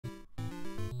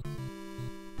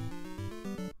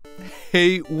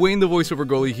Hey, Wayne the voiceover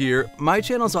goalie here. My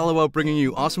channel is all about bringing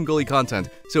you awesome goalie content.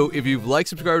 So if you've liked,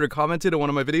 subscribed, or commented on one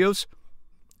of my videos,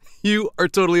 you are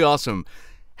totally awesome.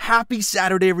 Happy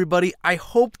Saturday, everybody. I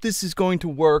hope this is going to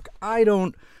work. I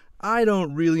don't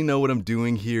really know what I'm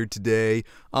doing here today.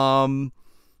 I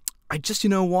just,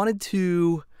 wanted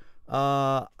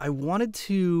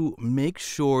to make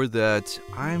sure that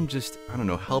I'm just,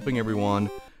 helping everyone.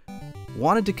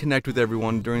 Wanted to connect with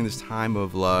everyone during this time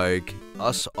of like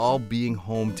us all being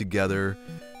home together,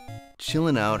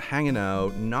 chilling out, hanging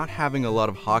out, not having a lot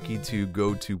of hockey to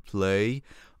go to play,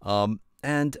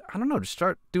 and just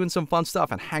start doing some fun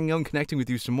stuff and hanging out and connecting with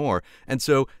you some more. And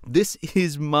so this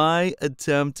is my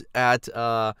attempt at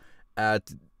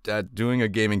doing a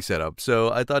gaming setup.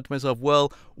 So I thought to myself,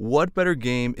 well, what better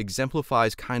game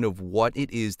exemplifies kind of what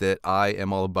it is that I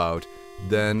am all about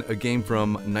than a game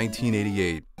from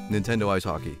 1988, Nintendo Ice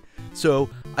Hockey. So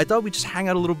I thought we'd just hang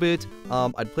out a little bit.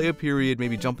 I'd play a period,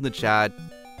 maybe jump in the chat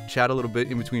a little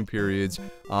bit in between periods,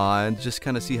 and just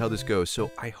kind of see how this goes. So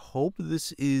I hope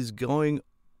this is going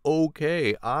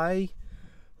okay. Let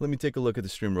me take a look at the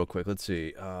stream real quick. Let's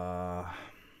see.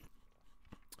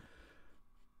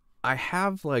 I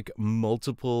have like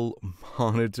multiple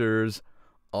monitors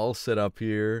all set up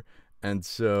here, and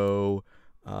so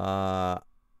I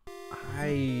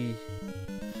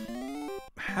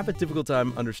have a difficult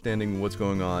time understanding what's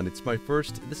going on. This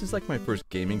is like my first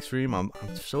gaming stream. I'm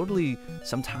totally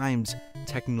sometimes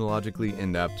technologically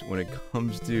inept when it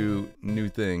comes to new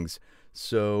things.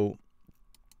 So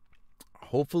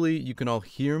hopefully you can all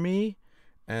hear me,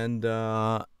 and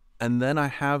then I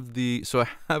have I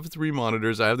have 3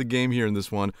 monitors. I have the game here in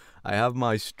this one. I have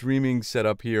my streaming set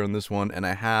up here on this one, and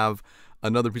I have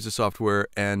another piece of software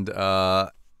and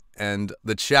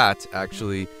the chat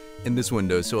actually in this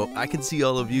window, so I can see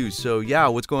all of you. So yeah,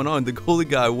 what's going on? The goalie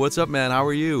guy, what's up, man? How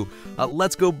are you?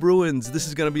 Let's go Bruins. This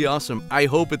is gonna be awesome. I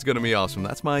hope it's gonna be awesome.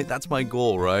 That's my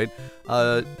goal, right?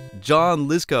 John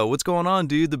Liska, what's going on,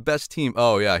 dude? The best team.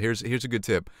 Oh yeah, here's a good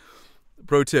tip.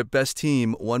 Pro tip: best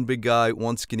team, 1 big guy,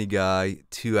 1 skinny guy,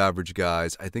 2 average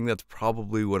guys. I think that's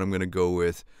probably what I'm gonna go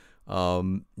with.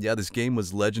 Yeah, this game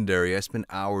was legendary. I spent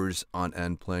hours on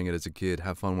end playing it as a kid.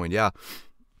 Have fun, Wayne. Yeah.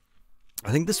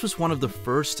 I think this was one of the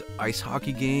first ice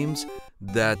hockey games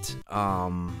that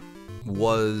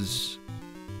was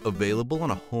available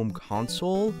on a home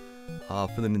console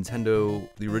for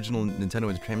the original Nintendo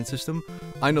Entertainment System.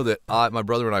 I know that my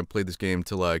brother and I played this game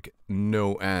to like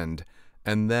no end,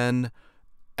 and then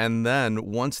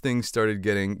once things started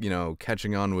getting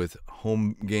catching on with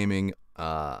home gaming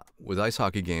with ice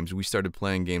hockey games, we started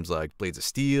playing games like Blades of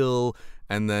Steel,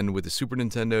 and then with the Super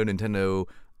Nintendo,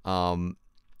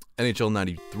 NHL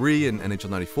 93 and NHL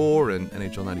 94 and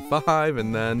NHL 95,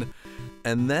 and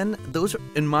then those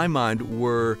in my mind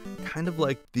were kind of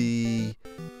like the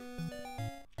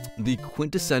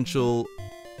quintessential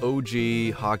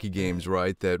OG hockey games,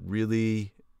 right? That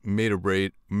really made or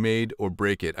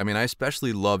break it. I mean, I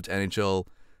especially loved NHL,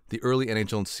 the early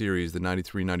NHL series, the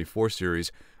 93-94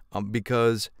 series,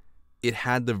 because it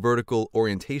had the vertical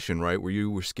orientation, right, where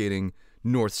you were skating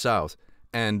north-south.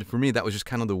 And for me, that was just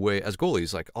kind of the way, as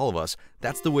goalies, like all of us,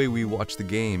 that's the way we watch the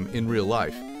game in real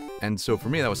life. And so for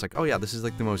me, that was like, oh yeah, this is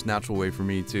like the most natural way for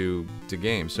me to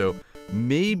game. So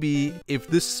maybe if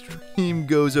this stream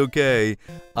goes okay,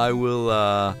 I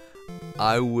will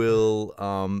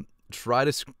try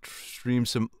to stream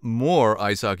some more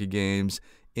ice hockey games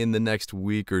in the next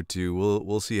week or two.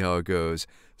 We'll see how it goes.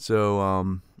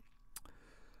 So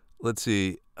let's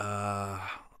see.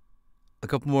 A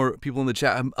couple more people in the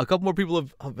chat. A couple more people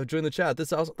have joined the chat.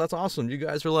 That's awesome. You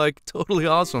guys are like totally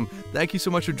awesome. Thank you so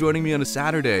much for joining me on a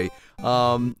Saturday.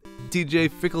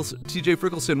 TJ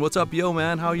Frickelson, what's up, yo,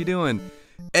 man? How you doing?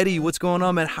 Eddie, what's going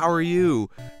on, man? How are you?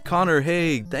 Connor,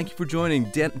 hey, thank you for joining.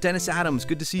 Dennis Adams,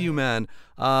 good to see you, man.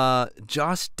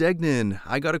 Josh Degnan,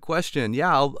 I got a question.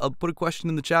 Yeah, I'll put a question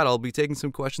in the chat. I'll be taking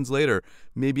some questions later,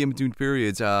 maybe in between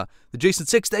periods. The Jason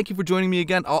 6, thank you for joining me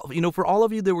again. For all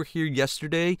of you that were here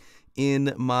yesterday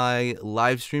in my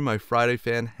live stream, my Friday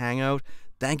fan hangout,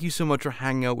 thank you so much for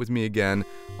hanging out with me again.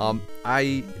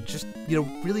 I just,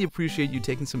 really appreciate you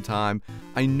taking some time.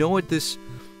 I know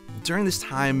during this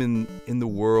time in the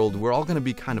world, we're all going to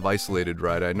be kind of isolated,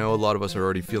 right? I know a lot of us are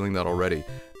already feeling that already.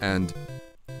 And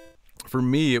for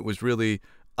me, it was really,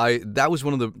 that was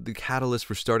one of the catalysts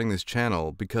for starting this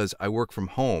channel, because I work from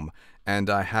home. and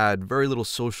I had very little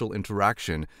social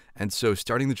interaction. And so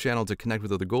starting the channel to connect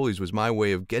with other goalies was my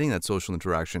way of getting that social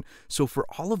interaction. So for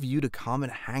all of you to come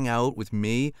and hang out with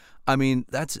me, I mean,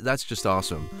 that's just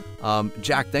awesome.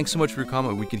 Jack, thanks so much for your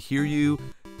comment. We could hear you,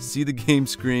 see the game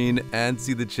screen, and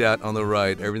see the chat on the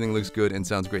right. Everything looks good and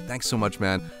sounds great. Thanks so much,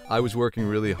 man. I was working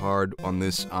really hard on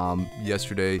this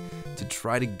yesterday to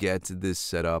try to get this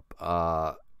setup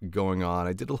going on.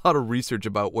 I did a lot of research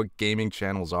about what gaming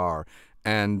channels are,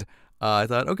 and I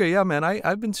thought, okay, yeah, man,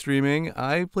 I've been streaming.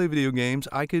 I play video games.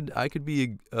 I could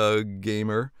be a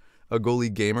gamer, a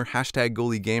goalie gamer. Hashtag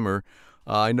goalie gamer.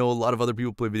 I know a lot of other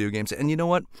people play video games, and you know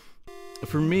what?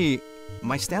 For me,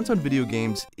 my stance on video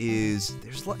games is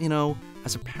you know,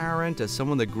 as a parent, as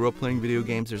someone that grew up playing video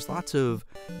games, there's lots of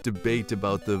debate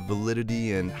about the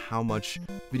validity and how much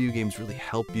video games really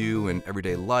help you in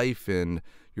everyday life and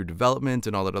your development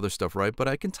and all that other stuff, right? But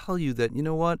I can tell you that, you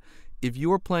know what? If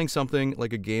you're playing something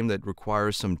like a game that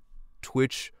requires some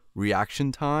twitch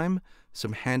reaction time,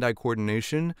 some hand-eye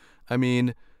coordination, I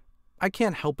mean, I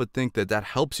can't help but think that that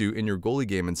helps you in your goalie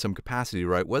game in some capacity,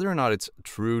 right? Whether or not it's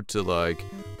true to, like,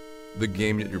 the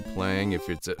game that you're playing, if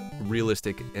it's a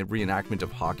realistic reenactment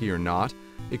of hockey or not.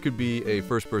 It could be a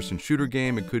first-person shooter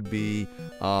game. It could be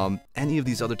any of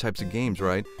these other types of games,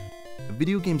 right?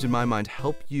 Video games, in my mind,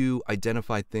 help you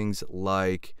identify things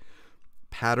like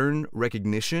pattern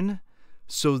recognition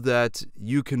so that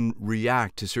you can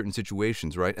react to certain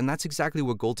situations, right? And that's exactly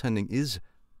what goaltending is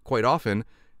quite often.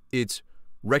 It's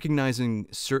recognizing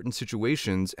certain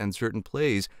situations and certain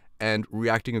plays and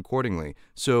reacting accordingly.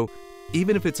 So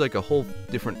even if it's like a whole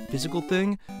different physical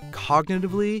thing,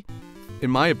 cognitively, in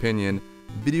my opinion,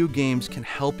 video games can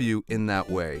help you in that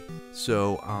way.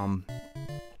 So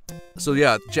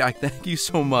yeah, Jack, thank you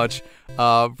so much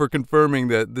for confirming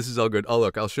that this is all good. Oh,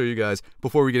 look, I'll show you guys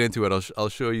before we get into it. I'll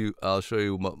show you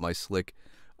my slick.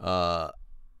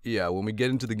 Yeah, when we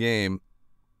get into the game,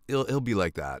 it'll be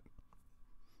like that.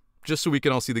 Just so we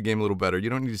can all see the game a little better.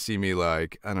 You don't need to see me,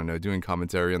 like, I don't know, doing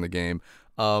commentary on the game.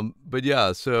 But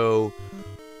yeah, so,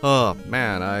 oh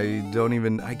man,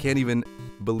 I can't even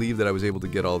believe that I was able to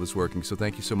get all this working. So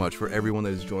thank you so much for everyone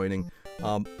that is joining.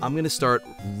 I'm gonna start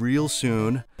real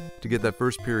soon to get that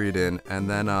first period in, and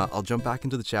then I'll jump back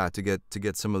into the chat to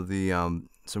get some of the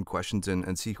some questions in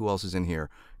and see who else is in here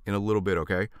in a little bit.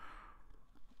 Okay.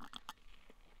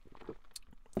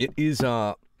 It is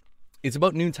it's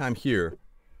about noontime here.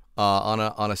 On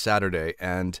a Saturday,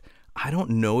 and I don't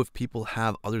know if people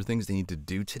have other things they need to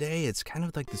do today. It's kind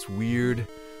of like this weird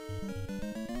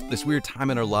time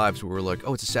in our lives where we're like,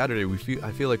 oh, it's a Saturday.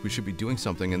 I feel like we should be doing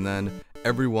something, and then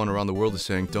everyone around the world is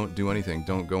saying, don't do anything,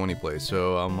 don't go anyplace.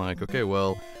 So I'm like, okay,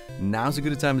 well, now's as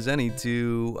good a time as any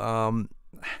to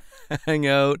hang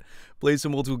out, play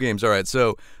some old school games. All right,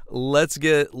 so let's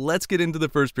get into the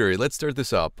first period. Let's start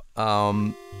this up.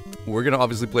 We're gonna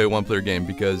obviously play a one-player game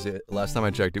because last time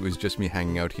I checked, it was just me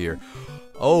hanging out here.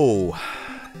 Oh,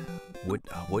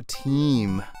 what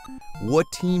team? What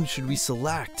team should we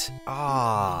select?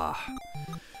 All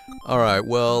right.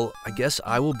 Well, I guess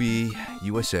I will be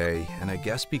USA, and I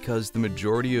guess because the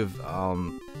majority of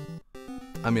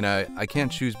I mean, I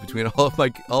can't choose between all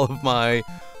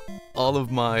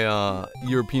of my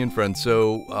European friends,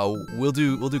 so we'll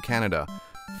do Canada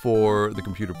for the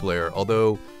computer player.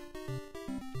 Although,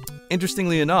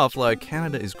 interestingly enough, like,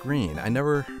 Canada is green. I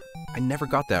never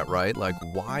got that right. Like,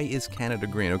 why is Canada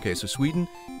green? Okay, so Sweden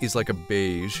is like a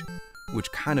beige,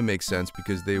 which kind of makes sense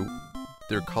because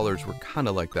their colors were kind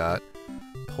of like that.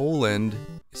 Poland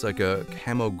is like a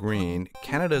camo green.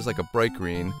 Canada is like a bright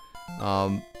green.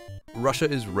 Russia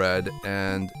is red,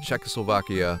 and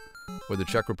Czechoslovakia, or the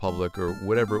Czech Republic, or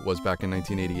whatever it was back in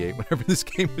 1988, whenever this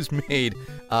game was made,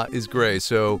 is gray.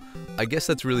 So I guess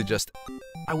that's really just...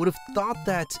 I would have thought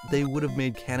that they would have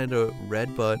made Canada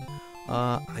red, but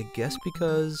I guess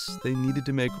because they needed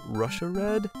to make Russia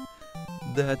red,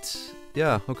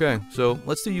 yeah, okay. So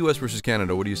let's do US versus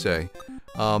Canada. What do you say?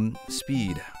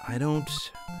 Speed.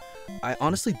 I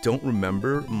honestly don't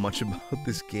remember much about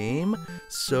this game,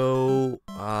 so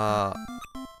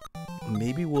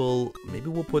maybe we'll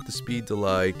put the speed to,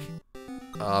 like,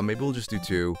 maybe we'll just do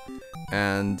 2,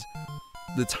 and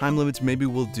the time limits, maybe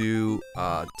we'll do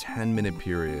 10-minute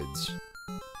periods.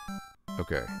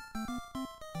 Okay.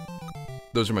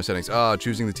 Those are my settings.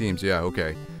 Choosing the teams. Yeah,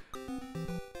 okay.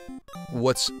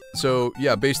 So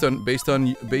yeah, based on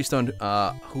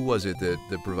who was it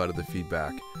that provided the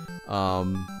feedback?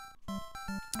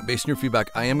 Based on your feedback,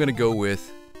 I am gonna go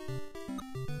with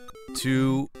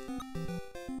two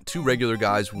regular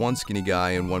guys, one skinny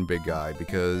guy, and one big guy,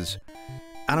 because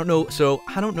I don't know. So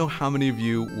I don't know how many of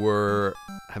you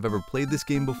have ever played this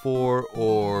game before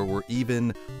or were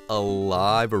even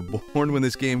alive or born when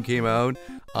this game came out,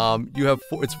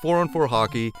 it's 4-on-4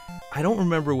 hockey. I don't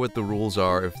remember what the rules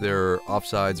are, if they're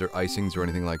offsides or icings or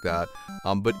anything like that,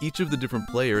 but each of the different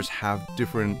players have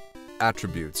different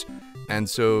attributes. And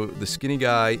so the skinny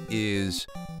guy is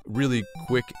really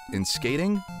quick in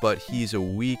skating, but he's a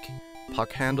weak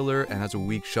puck handler and has a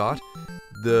weak shot.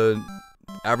 The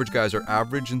average guys are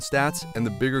average in stats, and the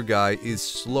bigger guy is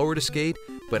slower to skate,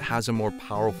 but has a more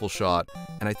powerful shot.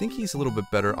 And I think he's a little bit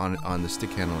better on the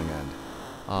stick handling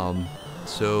end.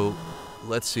 So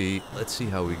let's see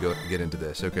how we get into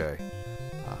this. Okay.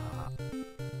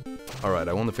 All right,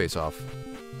 I won the face-off.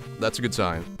 That's a good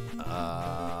sign.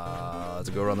 Let's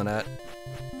go around the net.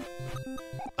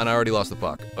 And I already lost the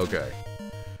puck. Okay.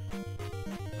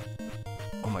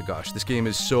 Oh my gosh, this game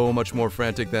is so much more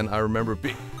frantic than I remember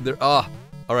being.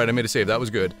 Alright, I made a save. That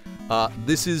was good.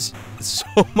 This is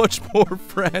so much more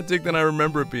frantic than I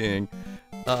remember it being.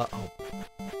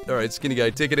 Alright, skinny guy,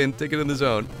 take it in the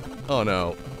zone. Oh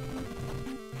no.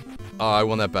 Oh, I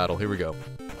won that battle. Here we go.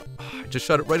 I just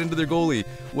shot it right into their goalie.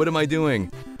 What am I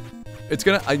doing? It's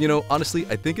gonna, honestly,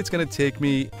 I think it's gonna take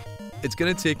me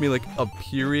like a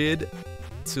period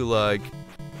to like,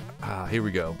 here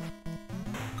we go.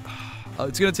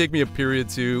 It's gonna take me a period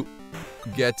to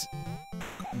get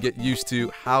used to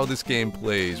how this game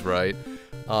plays, right?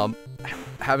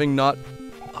 Having not,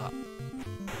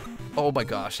 oh my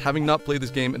gosh, having not played this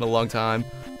game in a long time,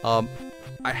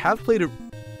 I have played it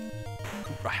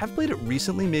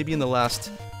recently, maybe in the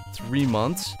last 3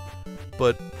 months,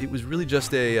 but it was really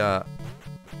just a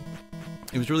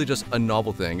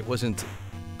novel thing.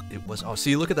 Oh,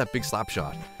 see, look at that big slap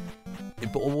shot. It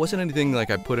wasn't anything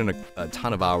like I put in a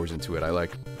ton of hours into it. I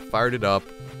like fired it up,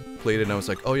 played it, and I was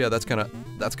like, oh yeah, that's kind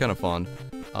of fun.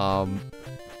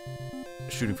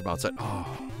 Shooting from outside.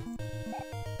 Oh,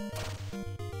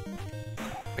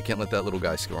 I can't let that little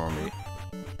guy score on me.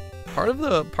 Part of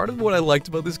what I liked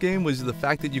about this game was the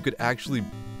fact that you could actually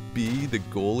be the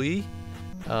goalie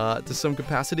to some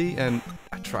capacity and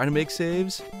try to make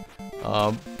saves.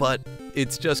 But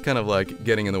it's just kind of like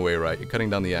getting in the way, right? You're cutting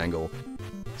down the angle.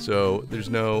 So there's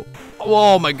no.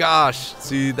 Oh my gosh!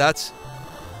 See, that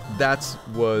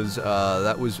was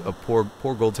a poor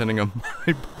goaltending on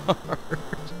my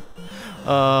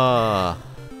part.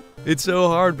 It's so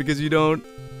hard because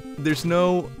there's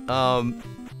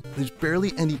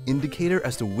barely any indicator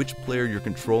as to which player you're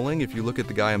controlling. If you look at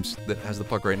the guy that has the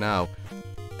puck right now.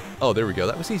 Oh, there we go.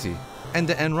 That was easy.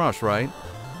 End-to-end rush, right?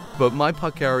 But my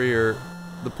puck carrier,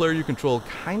 the player you control,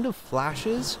 kind of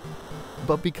flashes.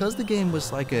 But because the game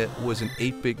was an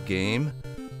 8-bit game,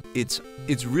 it's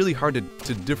really hard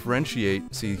to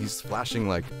differentiate. See, he's flashing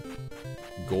like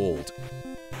gold.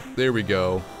 There we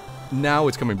go. Now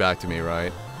it's coming back to me,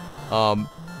 right?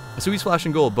 So he's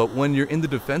flashing gold, but when you're in the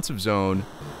defensive zone,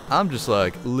 I'm just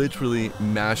like literally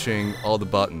mashing all the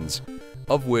buttons,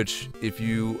 of which, if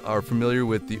you are familiar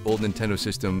with the old Nintendo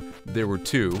system, there were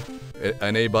 2,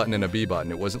 an A button and a B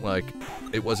button. It wasn't like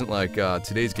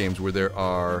today's games where there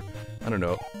are, I don't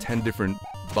know, 10 different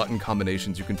button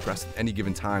combinations you can press at any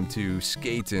given time to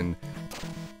skate and...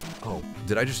 Oh,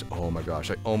 oh my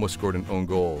gosh, I almost scored an own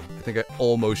goal. I think I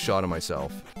almost shot at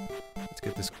myself. Let's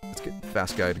get the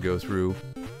fast guy to go through.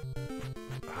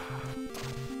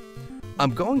 I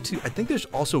think there's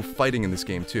also fighting in this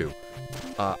game too.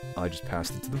 I just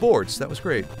passed it to the boards. That was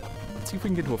great. Let's see if we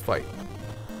can get into a fight.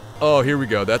 Oh, here we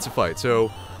go. That's a fight.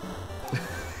 So,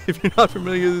 if you're not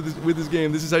familiar with this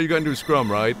game, this is how you got into a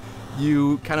scrum, right?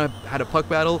 You kind of had a puck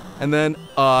battle, and then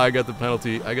I got the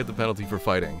penalty. I got the penalty for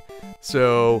fighting.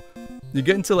 So, you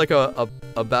get into like a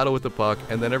battle with the puck,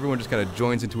 and then everyone just kind of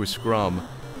joins into a scrum,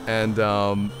 and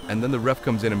then the ref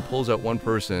comes in and pulls out one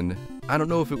person. I don't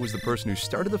know if it was the person who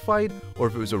started the fight or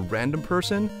if it was a random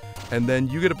person, and then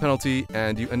you get a penalty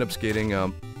and you end up skating.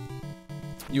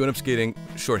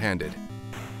 Shorthanded.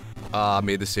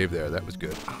 Made the save there. That was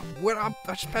good. I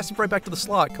just passed it right back to the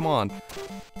slot. Come on.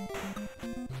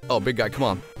 Oh, big guy. Come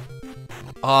on.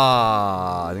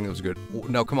 I think that was good.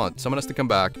 No, come on. Someone has to come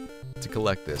back to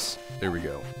collect this. There we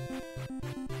go.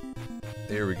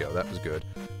 There we go. That was good.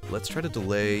 Let's try to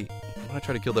delay. I want to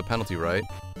try to kill that penalty, right?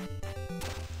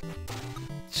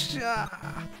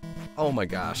 Oh my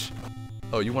gosh.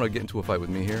 Oh, you want to get into a fight with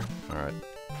me here? Alright.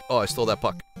 Oh, I stole that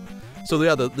puck. So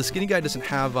yeah, the skinny guy doesn't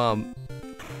have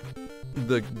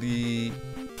the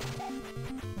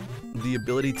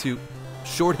ability to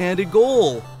shorthanded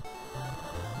goal.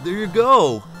 There you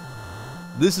go.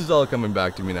 This is all coming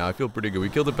back to me now. I feel pretty good. We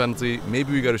killed the penalty.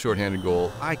 Maybe we got a shorthanded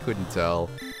goal. I couldn't tell.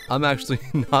 I'm actually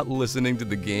not listening to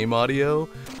the game audio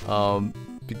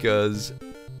because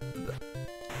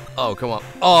Oh, come on.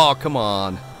 Oh, come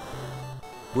on.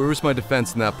 Where was my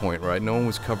defense in that point, right? No one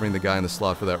was covering the guy in the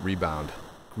slot for that rebound.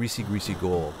 Greasy, greasy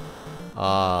goal.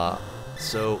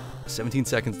 So 17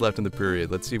 seconds left in the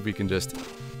period. Let's see if we can just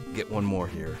get one more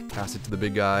here. Pass it to the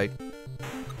big guy.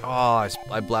 Oh,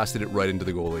 I blasted it right into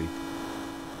the goalie.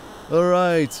 All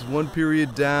right, 1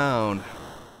 period down.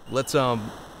 Let's you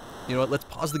know what? Let's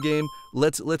pause the game.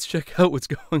 Let's check out what's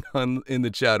going on in the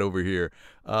chat over here.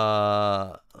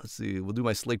 Let's see. We'll do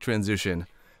my slick transition.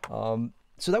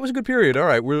 So that was a good period. All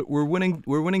right, we're winning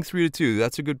 3-2.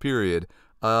 That's a good period.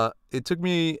 It took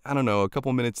me, I don't know, a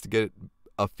couple minutes to get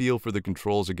a feel for the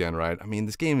controls again, right? I mean,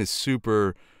 this game is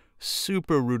super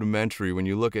rudimentary when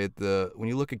you look at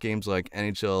games like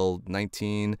NHL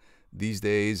 19 these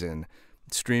days and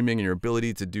streaming and your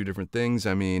ability to do different things.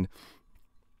 I mean,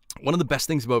 one of the best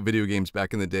things about video games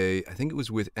back in the day, I think it was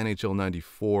with NHL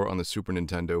 94 on the Super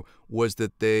Nintendo, was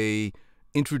that they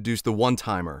introduced the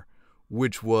one-timer,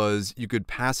 which was you could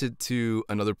pass it to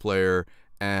another player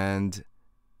and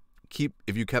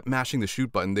if you kept mashing the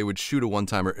shoot button, they would shoot a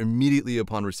one-timer immediately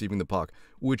upon receiving the puck,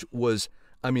 which was,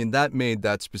 I mean, that made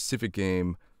that specific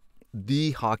game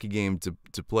the hockey game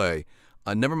to play.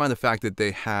 Never mind the fact that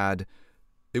they had,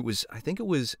 I think it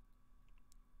was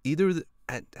either,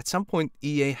 at some point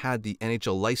EA had the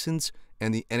NHL license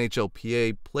and the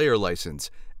NHLPA player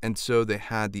license. And so they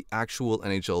had the actual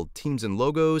NHL teams and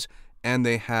logos, and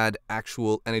they had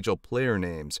actual NHL player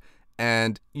names.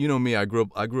 And you know me, I grew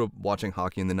up watching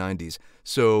hockey in the 90s.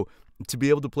 So to be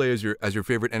able to play as your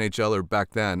favorite NHLer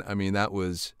back then, I mean, that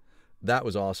was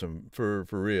awesome for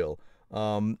real.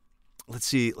 Let's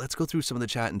see. Let's go through some of the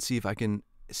chat and see if I can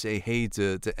say hey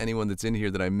to anyone that's in here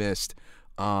that I missed.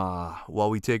 While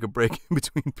we take a break in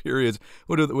between periods.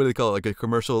 What do they call it? Like a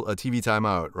commercial, a TV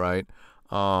timeout, right?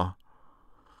 So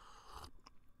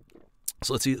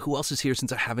let's see who else is here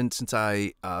since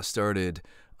I started.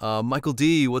 Michael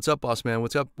D, what's up, boss man?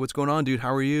 What's up? What's going on, dude?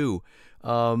 How are you?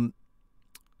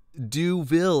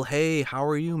 Duville, hey, how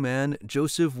are you, man?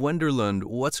 Joseph Wenderlund,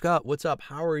 what's up? What's up?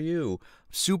 How are you?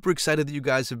 Super excited that you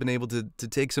guys have been able to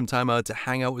take some time out to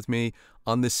hang out with me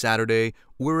on this Saturday,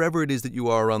 wherever it is that you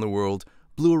are around the world.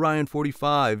 Blue Orion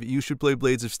 45, you should play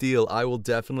Blades of Steel. I will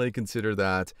definitely consider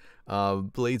that.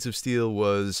 Blades of Steel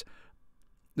was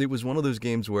one of those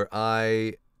games where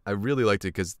I really liked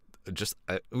it because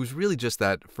it was really just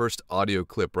that first audio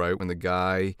clip, right? When the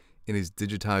guy in his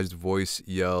digitized voice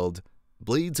yelled,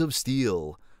 "Blades of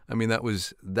Steel." I mean, that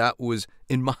was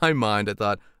in my mind, I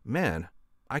thought, man,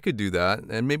 I could do that.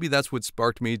 And maybe that's what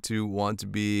sparked me to want to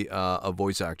be a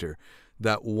voice actor.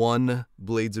 That one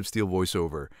Blades of Steel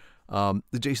voiceover.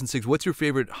 The Jason Six, what's your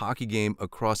favorite hockey game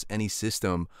across any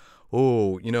system?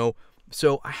 Oh, you know,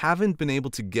 so I haven't been able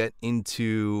to get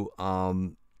into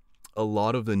a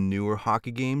lot of the newer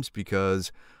hockey games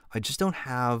because I just don't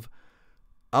have.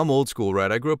 I'm old school,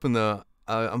 right? I grew up in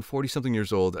I'm 40-something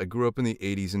years old. I grew up in the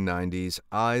 80s and 90s.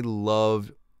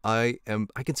 I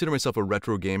consider myself a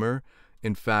retro gamer.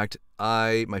 In fact,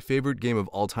 my favorite game of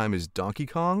all time is Donkey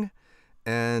Kong.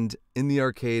 And in the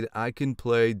arcade, I can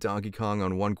play Donkey Kong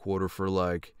on one quarter for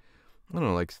like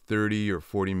 30 or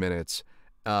 40 minutes.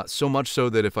 So much so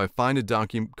that if I find a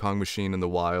Donkey Kong machine in the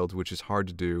wild, which is hard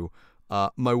to do,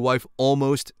 my wife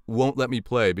almost won't let me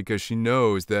play because she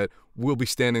knows that we'll be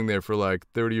standing there for like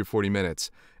 30 or 40 minutes.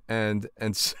 And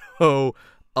so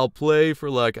I'll play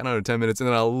for like, 10 minutes, and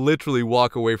then I'll literally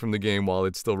walk away from the game while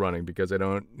it's still running because I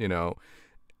don't,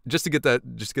 just to get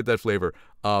that flavor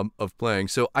of playing.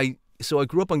 So I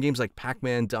grew up on games like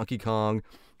Pac-Man, Donkey Kong,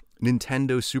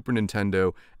 Nintendo, Super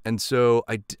Nintendo, and so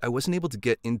I wasn't able to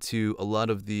get into a lot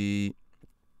of the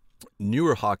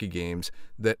newer hockey games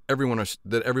that everyone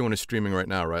is streaming right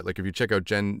now, right? Like if you check out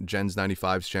Jen's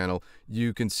 95's channel,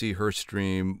 you can see her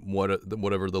stream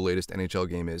whatever the latest NHL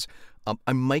game is.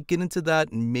 I might get into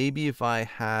that maybe if I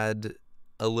had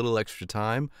a little extra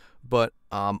time, but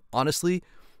honestly,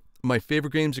 my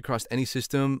favorite games across any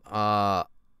system, I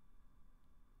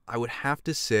would have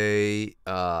to say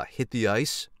Hit the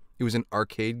Ice. It was an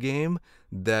arcade game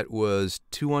that was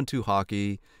 2-on-2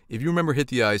 hockey. If you remember Hit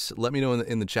the Ice, let me know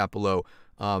in the chat below,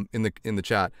 in the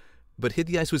chat. But Hit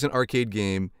the Ice was an arcade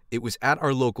game. It was at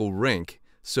our local rink,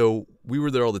 so we were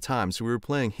there all the time. So we were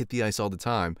playing Hit the Ice all the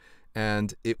time,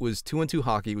 and it was 2-on-2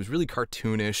 hockey. It was really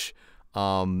cartoonish,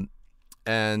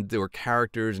 and there were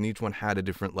characters, and each one had a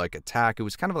different like attack. It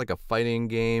was kind of like a fighting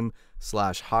game /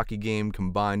 hockey game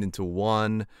combined into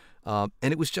one, and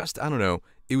it was just, I don't know,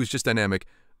 it was just dynamic.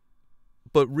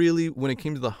 But really, when it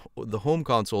came to the home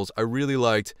consoles, I really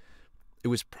liked, it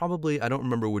was probably, I don't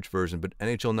remember which version, but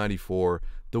NHL 94,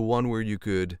 the one where you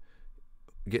could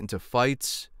get into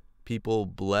fights, people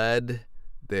bled,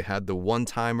 They had the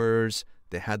one-timers,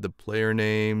 they had the player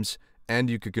names, and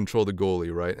you could control the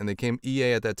goalie, right? And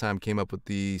EA at that time came up with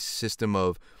the system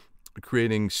of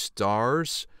creating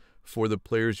stars for the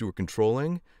players you were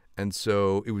controlling. And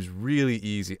so it was really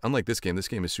easy. Unlike this game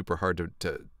is super hard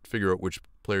to figure out which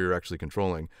player you're actually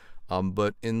controlling.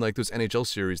 But in like those NHL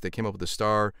series, they came up with a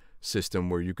star system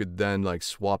where you could then like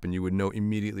swap and you would know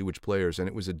immediately which players. And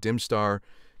it was a dim star.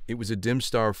 It was a dim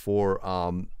star for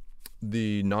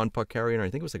the non-puck carrier, and I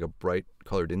think it was like a bright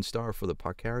colored in star for the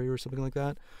puck carrier or something like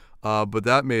that. But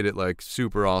that made it like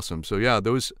super awesome. So yeah,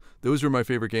 those were my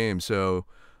favorite games. So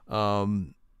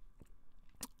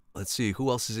let's see who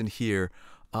else is in here.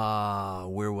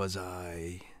 Where was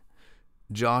I?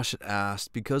 Josh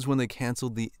asked, because when they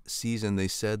canceled the season, they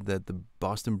said that the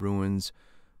Boston Bruins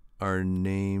are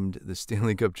named the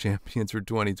Stanley Cup champions for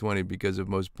 2020 because of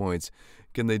most points.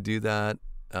 Can they do that?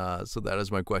 So that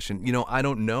is my question. You know, I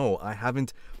don't know. I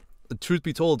haven't, truth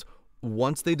be told,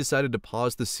 once they decided to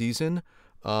pause the season,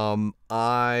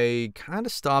 I kind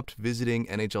of stopped visiting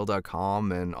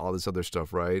NHL.com and all this other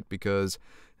stuff, right? Because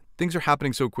things are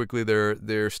happening so quickly.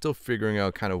 They're still figuring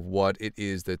out kind of what it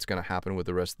is that's going to happen with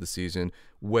the rest of the season,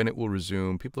 when it will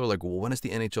resume. People are like, well, when is the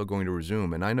NHL going to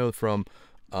resume? And I know from,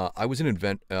 I was in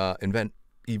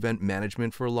event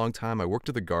management for a long time. I worked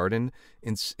at the Garden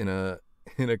in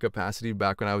a capacity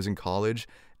back when I was in college,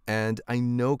 and I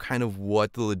know kind of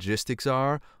what the logistics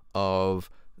are of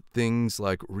things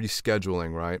like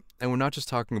rescheduling, right? And we're not just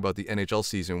talking about the NHL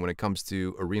season when it comes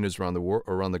to arenas around the world,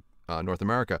 around the North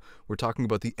America. We're talking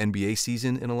about the NBA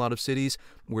season in a lot of cities.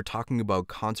 We're talking about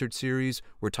concert series.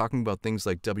 We're talking about things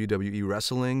like WWE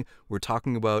wrestling. We're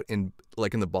talking about in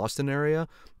the Boston area,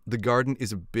 the Garden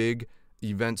is a big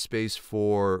event space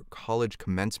for college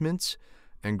commencements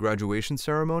and graduation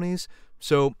ceremonies.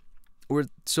 So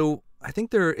I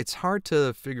think it's hard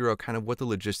to figure out kind of what the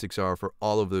logistics are for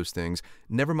all of those things.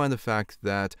 Never mind the fact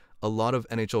that a lot of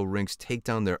NHL rinks take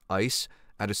down their ice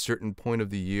at a certain point of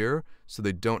the year, so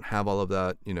they don't have all of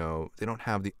that, you know, they don't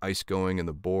have the ice going and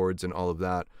the boards and all of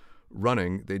that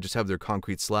running. They just have their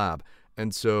concrete slab.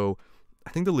 And so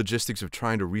I think the logistics of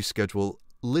trying to reschedule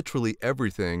literally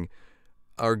everything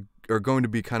are going to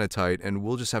be kind of tight, and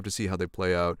we'll just have to see how they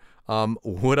play out.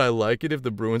 Would I like it if the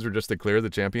Bruins were just declared the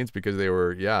champions because they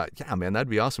were, yeah, man, that'd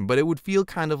be awesome. But it would feel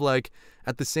kind of like,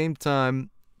 at the same time,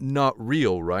 not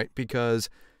real, right? Because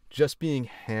just being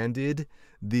handed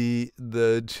the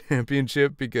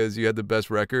championship because you had the best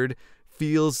record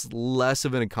feels less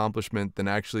of an accomplishment than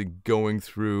actually going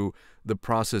through the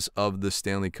process of the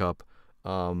Stanley Cup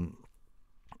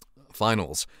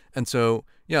finals. And so,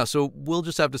 yeah, so we'll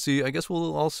just have to see. I guess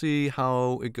we'll all see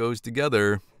how it goes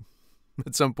together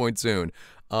at some point soon.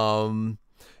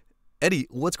 Eddie,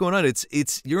 what's going on?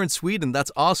 It's you're in Sweden.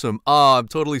 That's awesome. I'm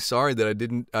totally sorry that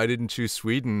I didn't choose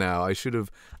Sweden now. I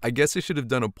guess I should have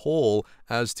done a poll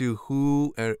as to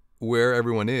who and where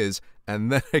everyone is,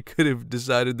 and then I could have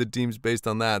decided the teams based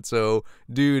on that. So,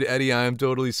 dude, Eddie, I am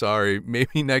totally sorry.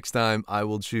 Maybe next time I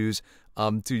will choose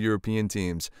 2 European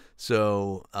teams.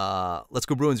 So, let's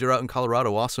go Bruins. You're out in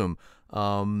Colorado. Awesome.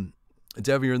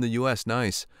 Dev, you're in the US.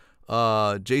 Nice.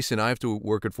 Jason, I have to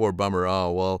work at 4. Bummer.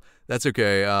 Oh, well, that's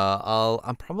okay.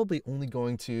 I'm probably only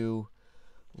going to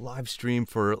live stream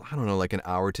for, I don't know, like an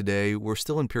hour today. We're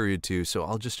still in period 2, so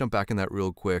I'll just jump back in that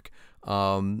real quick.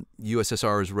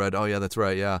 USSR is red. Oh, yeah, that's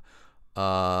right. Yeah.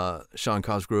 Sean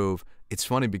Cosgrove. It's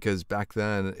funny because back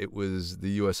then it was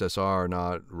the USSR,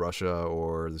 not Russia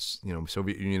or the,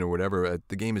 Soviet Union or whatever.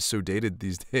 The game is so dated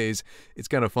these days. It's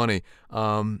kind of funny.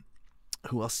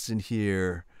 Who else is in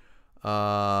here?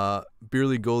 Beer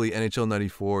League Goalie NHL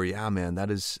 94. Yeah, man,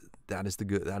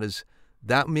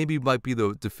 that maybe might be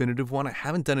the definitive one. I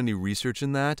haven't done any research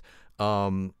in that,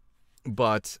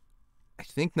 but I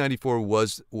think 94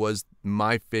 was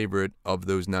my favorite of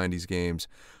those 90s games.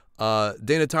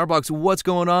 Dana Tarbox, what's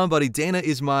going on, buddy? Dana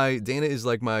is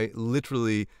like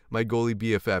literally my goalie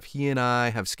BFF. He and I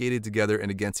have skated together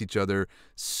and against each other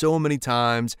so many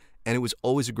times, and it was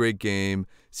always a great game.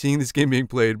 Seeing this game being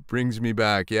played brings me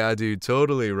back. Yeah, dude,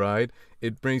 totally, right?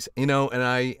 It brings, and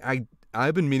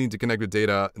I've been meaning to connect with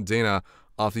Dana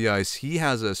off the ice. He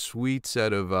has a sweet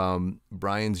set of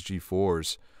Brian's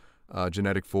G4s,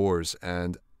 genetic 4s,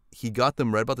 and he got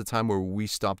them right about the time where we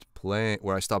stopped playing,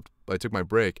 I took my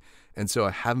break. And so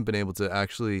I haven't been able to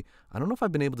actually, I don't know if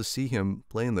I've been able to see him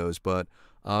playing those, but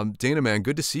Dana, man,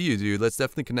 good to see you, dude. Let's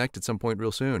definitely connect at some point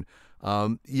real soon.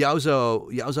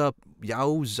 Yowza,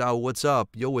 what's up?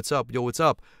 Yo, what's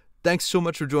up? Thanks so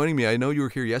much for joining me. I know you were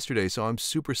here yesterday, so I'm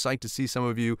super psyched to see some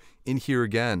of you in here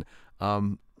again.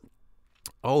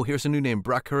 Oh, here's a new name,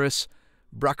 Brakuris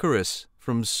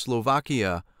from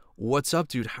Slovakia. What's up,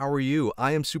 dude? How are you?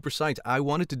 I am super psyched. I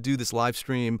wanted to do this live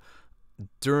stream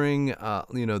during,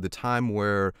 the time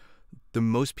where the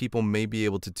most people may be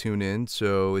able to tune in.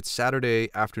 So it's Saturday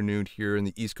afternoon here in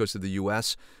the East Coast of the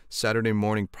U.S., Saturday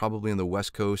morning probably on the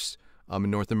West Coast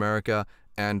in North America,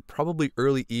 and probably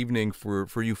early evening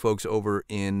for you folks over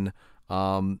in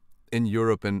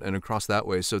Europe and across that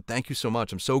way. So thank you so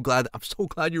much. I'm so glad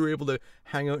you were able to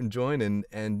hang out and join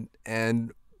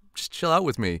and just chill out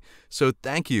with me. So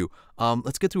thank you.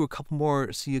 Let's get through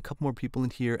see a couple more people in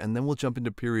here, and then we'll jump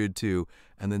into period 2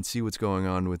 and then see what's going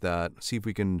on with that. See if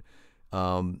we can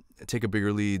take a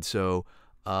bigger lead. So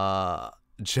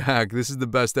Jack, this is the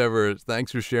best ever.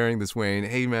 Thanks for sharing this, Wayne.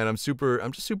 Hey man, I'm just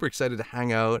super excited to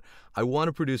hang out. I want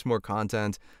to produce more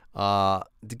content, to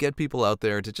get people out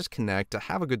there, to just connect, to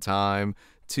have a good time,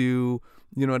 to,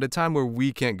 at a time where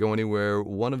we can't go anywhere,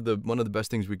 one of the best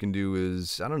things we can do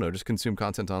is, I don't know, just consume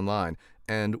content online.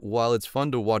 And while it's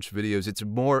fun to watch videos, it's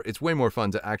way more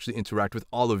fun to actually interact with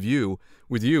all of you,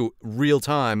 real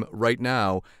time right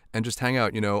now, and just hang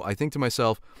out. I think to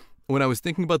myself, when I was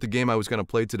thinking about the game I was going to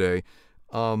play today,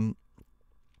 an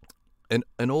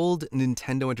old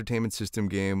Nintendo Entertainment System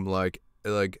game like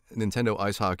Nintendo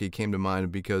Ice Hockey came to mind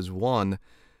because, one,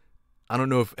 I don't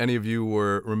know if any of you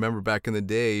remember back in the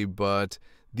day, but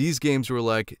these games were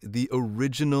like the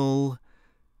original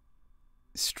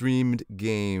streamed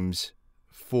games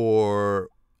for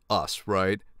us,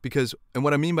 right? And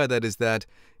what I mean by that is that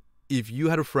if you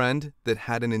had a friend that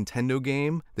had a Nintendo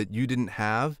game that you didn't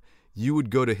have, you would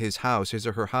go to his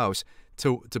or her house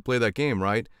to play that game,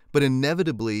 right? But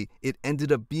inevitably, it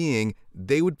ended up being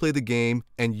they would play the game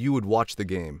and you would watch the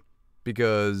game,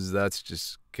 because that's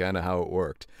just kind of how it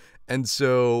worked. And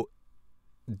so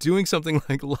doing something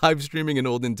like live streaming an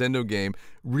old Nintendo game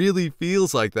really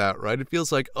feels like that, right? It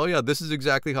feels like, oh yeah, this is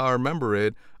exactly how I remember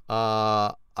it.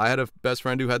 I had a best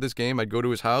friend who had this game. I'd go to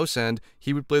his house and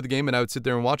he would play the game and I would sit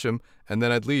there and watch him, and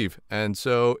then I'd leave. And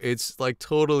so it's like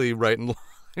totally right in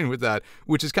line with that,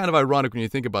 which is kind of ironic when you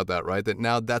think about that, right? That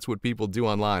now that's what people do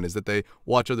online, is that they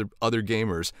watch other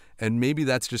gamers. And maybe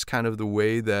that's just kind of the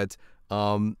way that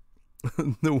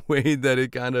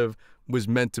it kind of was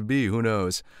meant to be. Who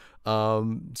knows?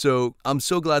 So I'm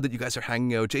so glad that you guys are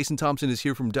hanging out. Jason Thompson is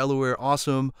here from Delaware.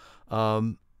 Awesome.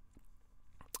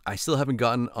 I still haven't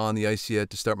gotten on the ice yet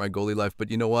to start my goalie life,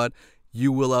 but you know what?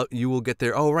 You will get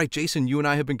there. Oh, right, Jason, you and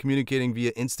I have been communicating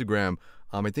via Instagram.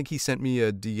 I think he sent me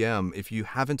a DM. If you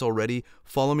haven't already,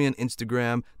 follow me on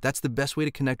Instagram. That's the best way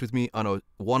to connect with me on a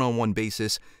one-on-one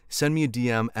basis. Send me a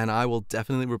DM and I will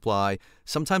definitely reply.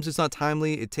 Sometimes it's not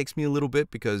timely. It takes me a little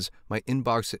bit because my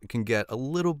inbox can get a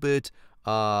little bit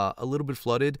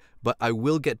flooded, but I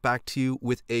will get back to you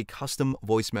with a custom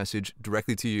voice message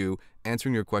directly to you,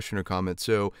 answering your question or comment.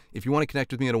 So if you want to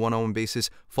connect with me on a one-on-one basis,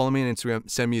 follow me on Instagram,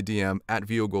 send me a DM at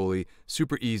VOGoalie.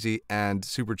 Super easy and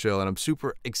super chill, and I'm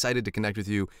super excited to connect with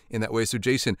you in that way. So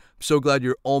Jason, I'm so glad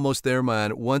you're almost there,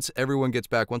 man. Once everyone gets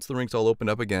back, once the rinks all open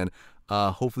up again,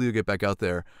 hopefully you'll get back out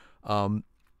there.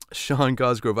 Sean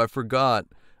Cosgrove, I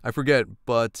forget,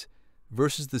 but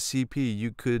versus the CP,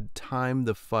 you could time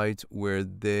the fight where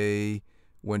they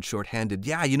went shorthanded.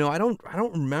 Yeah, I don't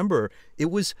remember.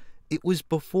 It was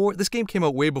before, this game came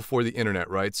out way before the internet,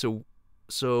 right?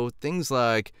 So things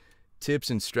like tips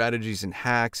and strategies and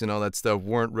hacks and all that stuff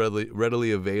weren't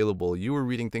readily available. You were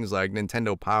reading things like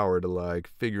Nintendo Power to like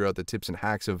figure out the tips and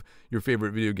hacks of your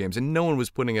favorite video games, and no one was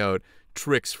putting out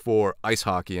tricks for ice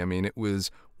hockey. I mean, it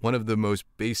was one of the most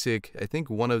basic, I think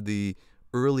one of the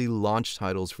early launch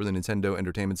titles for the Nintendo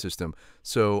Entertainment System.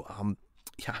 So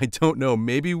yeah, I don't know.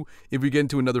 Maybe if we get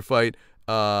into another fight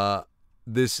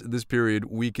this period,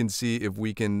 we can see if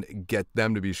we can get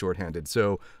them to be shorthanded.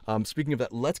 So speaking of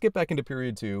that, let's get back into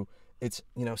period 2. It's,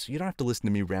 so you don't have to listen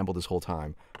to me ramble this whole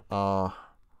time. So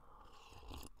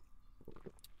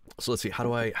let's see, how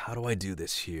do I do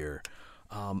this here?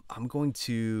 I'm going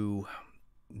to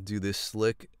do this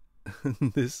slick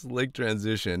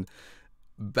transition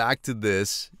back to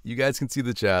this. You guys can see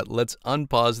the chat. Let's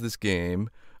unpause this game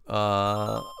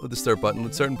with the start button.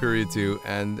 Let's start in period 2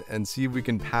 and see if we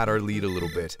can pad our lead a little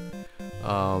bit.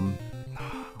 All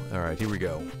right, here we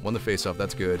go. Won the face-off.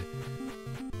 That's good.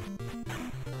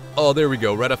 Oh, there we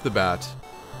go. Right off the bat.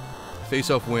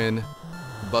 Face-off win.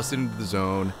 Busted into the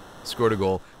zone. Scored a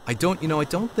goal. I don't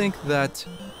think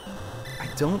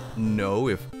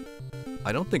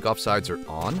offsides are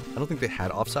on. I don't think they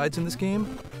had offsides in this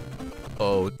game.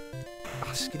 Oh,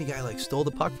 skinny guy like stole the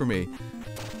puck from me.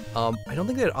 I don't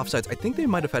think they had offsides. I think they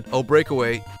might have had, oh,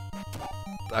 breakaway.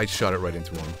 I shot it right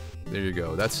into him. There you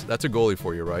go. That's a goalie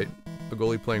for you, right? A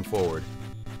goalie playing forward.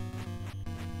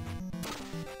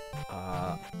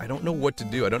 I don't know what to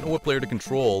do. I don't know what player to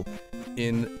control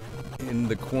in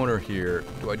the corner here.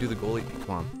 Do I do the goalie?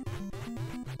 Come on.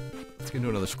 Let's get into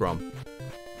another scrum.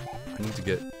 I need to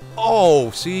get...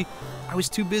 Oh, see? I was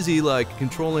too busy, like,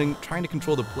 trying to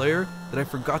control the player that I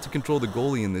forgot to control the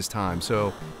goalie in this time.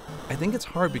 So, I think it's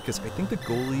hard because I think the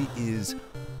goalie is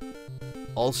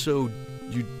also...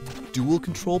 You dual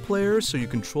control players, so you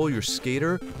control your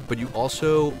skater, but you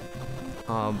also...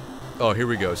 oh, here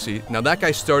we go. See? Now, that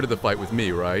guy started the fight with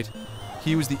me, right?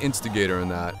 He was the instigator in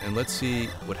that. And let's see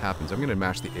what happens. I'm going to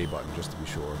mash the A button just to be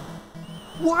sure.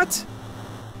 What?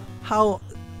 How?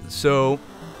 So,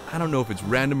 I don't know if it's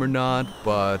random or not,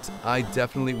 but I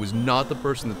definitely was not the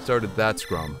person that started that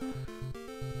scrum.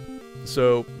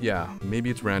 So, yeah, maybe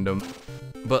it's random.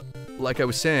 But, like I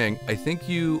was saying, I think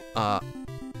you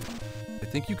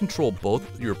control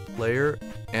both your player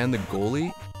and the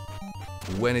goalie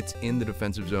when it's in the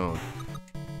defensive zone.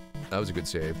 That was a good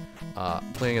save.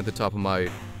 Playing at the top of my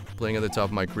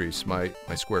crease, my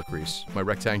square crease, my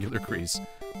rectangular crease.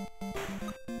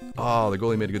 Oh, the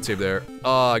goalie made a good save there.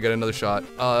 Oh, I got another shot.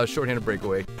 Shorthanded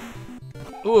breakaway.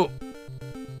 Ooh.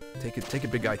 Take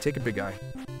it, big guy. Take it, big guy.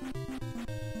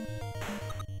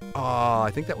 Oh,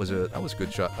 I think that was a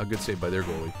good shot. A good save by their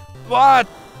goalie. What?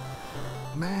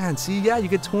 Man, see, yeah, you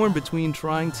get torn between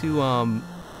trying to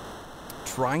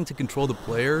control the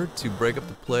player to break up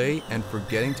the play and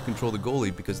forgetting to control the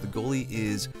goalie because the goalie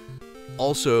is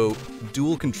also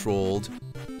dual controlled.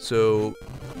 So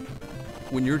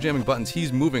when you're jamming buttons,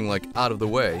 he's moving like out of the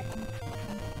way.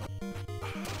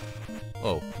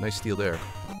 Oh, nice steal there.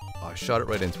 Oh, I shot it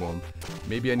right into him.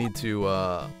 Maybe I need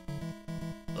to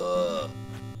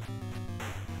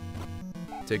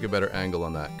take a better angle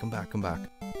on that. Come back, come back.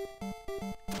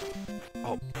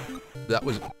 Oh, that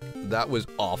was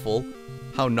awful.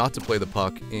 How not to play the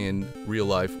puck in real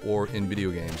life or in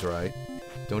video games, right?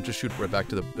 Don't just shoot it right back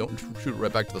to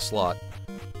the slot.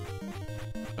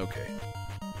 Okay.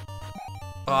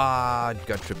 Ah,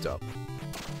 got tripped up.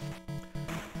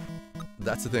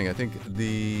 That's the thing. I think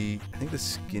the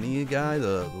skinny guy,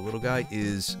 the little guy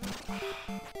is...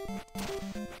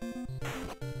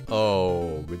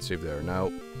 Oh, good save there.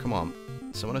 Now, come on.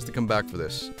 Someone has to come back for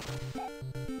this.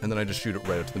 And then I just shoot it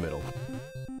right up to the middle.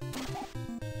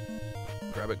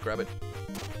 Grab it, grab it.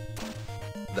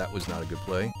 That was not a good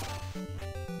play.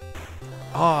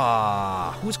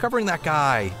 Ah, who's covering that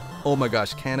guy? Oh my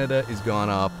gosh, Canada is gone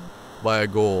up by a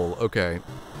goal. Okay.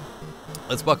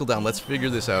 Let's buckle down. Let's figure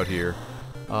this out here.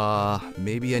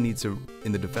 Maybe I need to,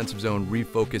 in the defensive zone,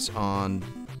 refocus on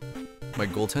my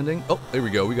goaltending. Oh, there we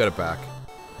go. We got it back.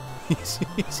 Easy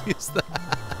as that.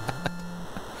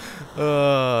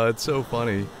 It's so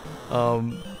funny.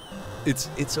 It's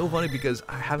so funny because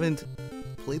I haven't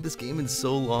played this game in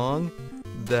so long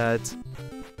that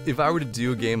if I were to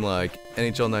do a game like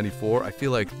NHL 94, I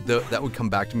feel like that would come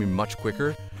back to me much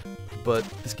quicker. But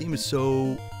this game is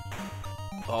so...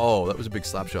 Oh, that was a big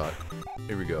slap shot.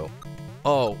 Here we go.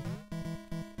 Oh,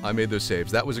 I made those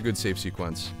saves. That was a good save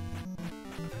sequence.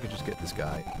 If I could just get this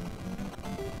guy.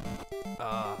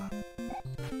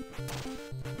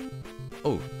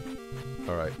 Oh.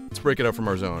 Alright, let's break it up from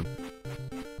our zone.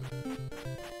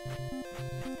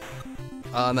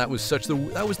 And that was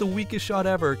the weakest shot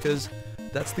ever, because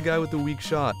that's the guy with the weak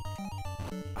shot.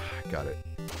 Got it.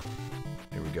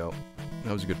 Here we go.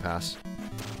 That was a good pass.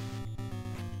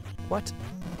 What?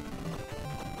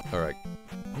 Alright.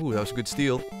 Ooh, that was a good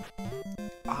steal.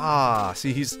 Ah,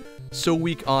 see, he's so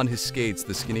weak on his skates,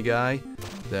 the skinny guy,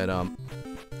 that,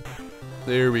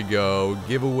 there we go.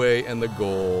 Giveaway and the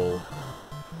goal.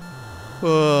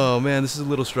 Oh man, this is a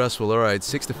little stressful. All right,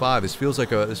 6-5. This feels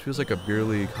like a beer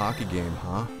league hockey game,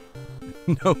 huh?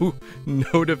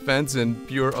 No defense and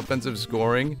pure offensive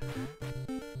scoring.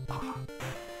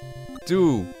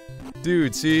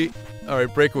 Dude, see? All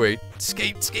right, breakaway.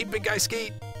 Skate, big guy,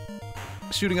 skate.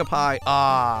 Shooting up high.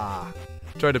 Ah,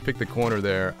 tried to pick the corner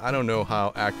there. I don't know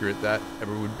how accurate that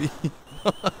ever would be.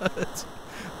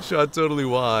 Shot totally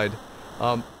wide.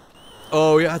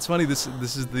 Oh yeah, it's funny. This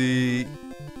is the.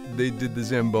 They did the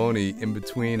Zamboni in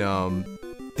between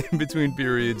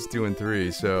periods 2 and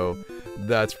 3, so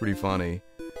that's pretty funny.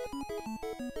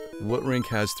 What rink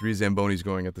has 3 Zambonis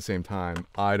going at the same time?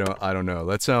 I don't know.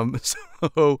 Let's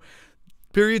so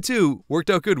period 2 worked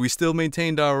out good. We still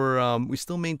maintained our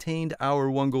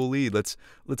 1-goal lead. Let's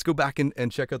go back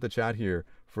and check out the chat here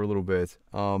for a little bit.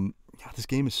 Yeah, this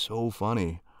game is so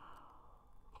funny.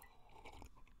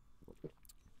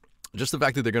 Just the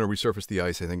fact that they're going to resurface the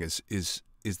ice, I think, is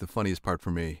the funniest part for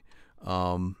me.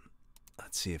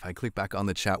 Let's see if I click back on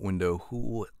the chat window.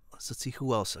 Let's see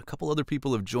who else. A couple other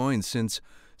people have joined since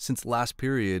last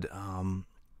period.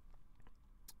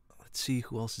 Let's see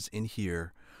who else is in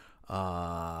here.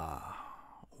 Oh,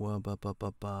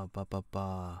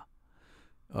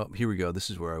 here we go. This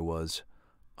is where I was.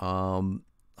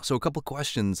 So a couple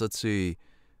questions. Let's see.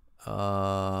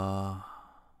 Duville,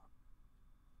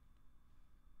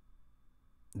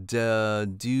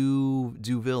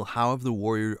 how have the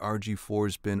Warrior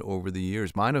RG4s been over the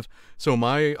years? My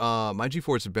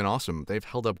G4s have been awesome. They've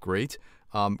held up great.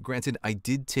 Granted, I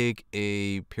did take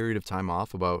a period of time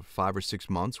off, about 5 or 6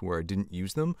 months, where I didn't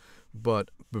use them.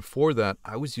 But before that,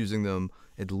 I was using them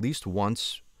at least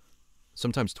once,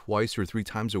 sometimes twice or 3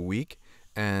 times a week,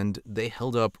 and they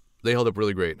held up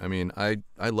really great. I mean, I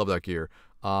love that gear.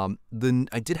 Then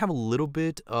I did have a little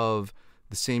bit of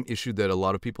the same issue that a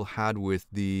lot of people had with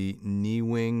the knee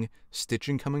wing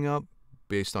stitching coming up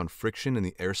based on friction and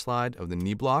the air slide of the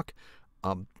knee block.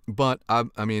 But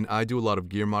I mean, I do a lot of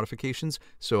gear modifications,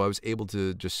 so I was able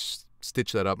to just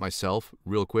stitch that up myself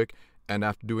real quick. And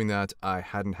after doing that, I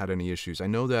hadn't had any issues. I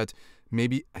know that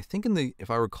I think if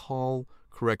I recall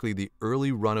correctly, the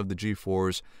early run of the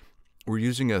G4s, we're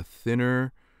using a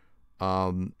thinner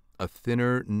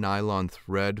nylon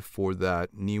thread for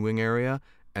that knee wing area.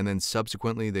 And then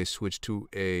subsequently they switched to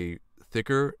a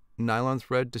thicker nylon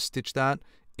thread to stitch that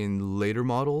in later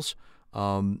models.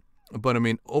 But I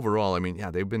mean, overall, I mean,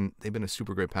 yeah, they've been a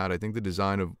super great pad. I think the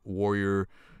design of Warrior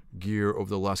gear over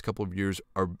the last couple of years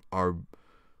are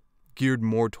geared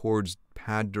more towards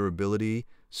pad durability.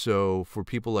 So for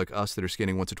people like us that are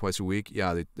skating once or twice a week,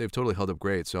 yeah, they've totally held up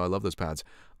great. So I love those pads.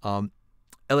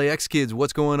 LAX kids,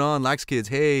 what's going on? Lax kids,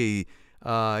 hey,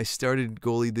 I started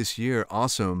goalie this year.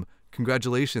 Awesome.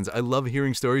 Congratulations. I love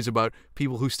hearing stories about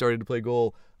people who started to play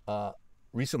goal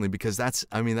recently, because that's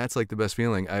like the best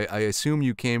feeling. I assume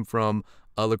you came from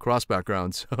a lacrosse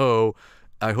background, so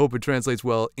I hope it translates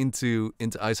well into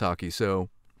ice hockey. So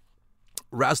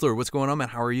Rassler, what's going on, man?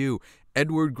 How are you?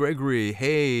 Edward Gregory,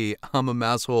 hey, I'm a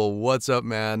masshole. What's up,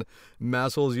 man?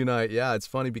 Massholes unite. Yeah, it's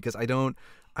funny because I don't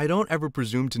ever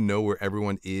presume to know where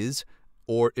everyone is,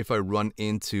 or if I run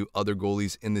into other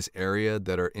goalies in this area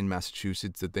that are in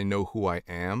Massachusetts, that they know who I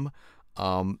am.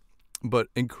 But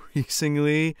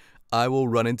increasingly, I will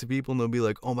run into people and they'll be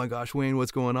like, oh my gosh, Wayne,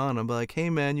 what's going on? I'm like, hey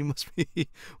man, you must be,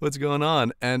 what's going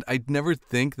on? And I never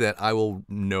think that I will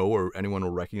know or anyone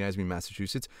will recognize me in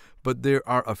Massachusetts, but there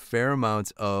are a fair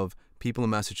amount of people in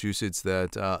Massachusetts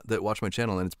that watch my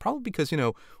channel. And it's probably because,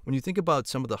 when you think about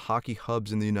some of the hockey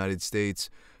hubs in the United States,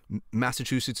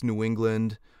 Massachusetts, New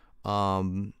England,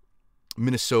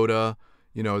 Minnesota,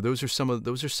 those are some of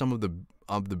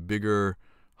the bigger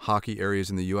hockey areas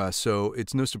in the U.S. So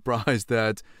it's no surprise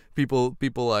that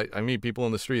I meet people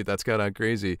on the street. That's kind of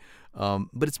crazy.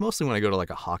 But it's mostly when I go to like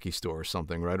a hockey store or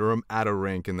something, right? Or I'm at a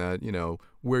rink and that,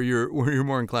 where you're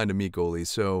more inclined to meet goalies.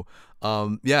 So,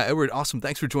 yeah, Edward, awesome.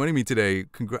 Thanks for joining me today.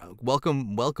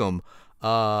 Welcome.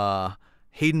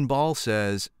 Hayden Ball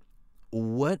says,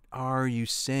 what are you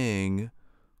saying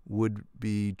would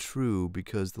be true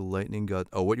because the Lightning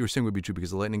what you were saying would be true because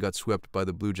the Lightning got swept by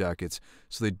the Blue Jackets,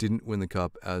 so they didn't win the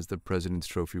cup as the President's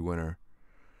Trophy winner.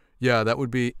 Yeah, that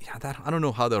would be, I don't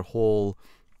know how that whole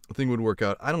thing would work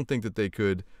out. I don't think that they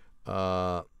could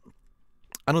just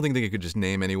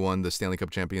name anyone the Stanley Cup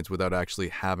champions without actually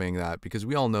having that, because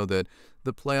we all know that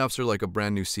the playoffs are like a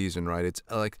brand new season, right?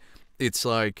 It's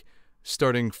like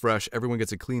starting fresh. Everyone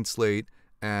gets a clean slate,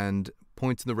 and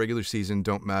points in the regular season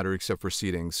don't matter except for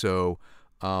seeding. So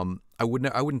I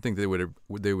wouldn't think they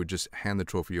would just hand the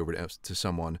trophy over to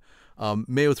someone.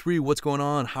 Mayo 3, what's going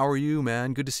on? How are you,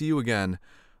 man? Good to see you again.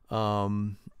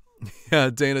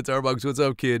 Yeah, Dana Tarbox, what's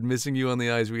up, kid? Missing you on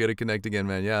the ice. We got to connect again,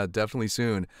 man. Yeah, definitely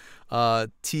soon.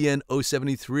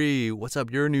 TN073, what's up?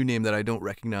 You're a new name that I don't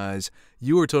recognize.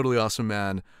 You are totally awesome,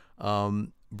 man.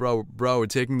 Bro, we're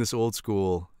taking this old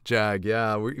school. Jag,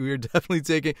 yeah, we're definitely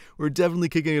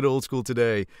kicking it old school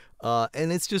today.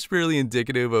 And it's just fairly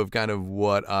indicative of kind of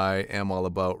what I am all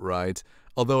about, right?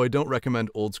 Although I don't recommend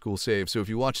old school saves. So if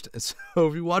you watched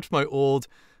one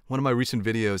of my recent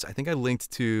videos, I think I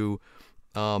linked to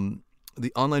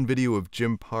the online video of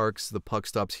Jim Park's The Puck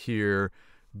Stops Here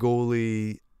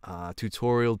goalie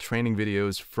tutorial training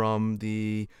videos from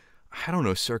the,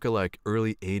 circa like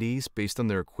early 80s based on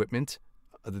their equipment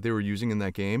that they were using in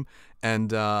that game.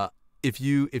 And if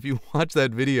you watch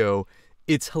that video,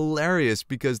 it's hilarious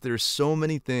because there's so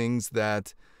many things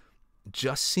that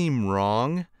just seem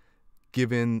wrong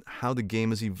given how the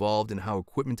game has evolved and how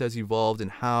equipment has evolved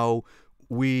and how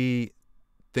we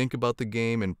think about the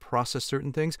game and process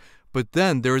certain things. But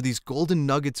then there are these golden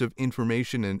nuggets of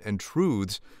information and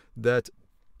truths that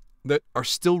are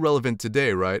still relevant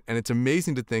today, right? And it's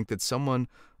amazing to think that someone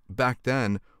back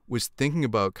then was thinking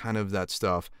about kind of that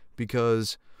stuff,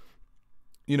 because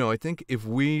you know, I think if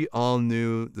we all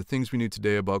knew the things we knew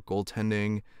today about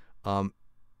goaltending,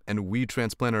 and we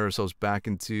transplanted ourselves back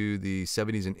into the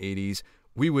 70s and 80s,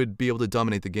 we would be able to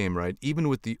dominate the game, right? Even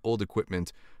with the old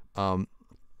equipment. But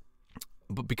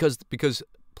because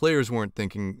players weren't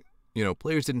thinking, you know,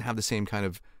 players didn't have the same kind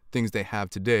of things they have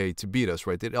today to beat us,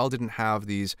 right? They all didn't have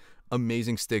these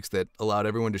amazing sticks that allowed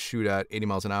everyone to shoot at 80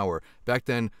 miles an hour. Back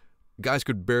then, guys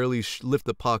could barely lift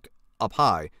the puck up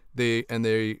high. They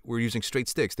were using straight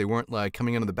sticks. They weren't like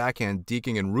coming into the backhand,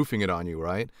 deking and roofing it on you,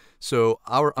 right? So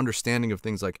our understanding of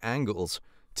things like angles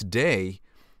today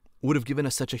would have given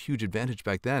us such a huge advantage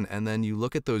back then. And then you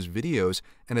look at those videos,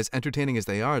 and as entertaining as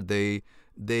they are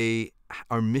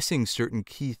missing certain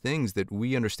key things that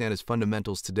we understand as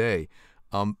fundamentals today.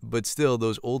 But still,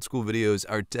 those old school videos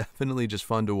are definitely just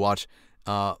fun to watch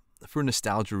for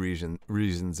nostalgia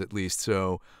reasons at least.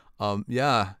 So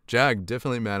yeah, Jag,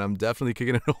 definitely, man. I'm definitely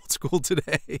kicking it old school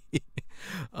today.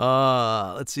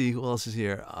 Let's see, who else is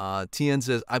here? TN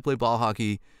says, I play ball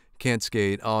hockey, can't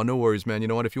skate. Oh, no worries, man. You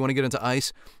know what? If you want to get into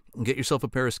ice, get yourself a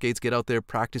pair of skates, get out there,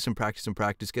 practice and practice and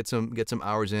practice, get some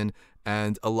hours in,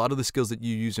 and a lot of the skills that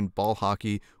you use in ball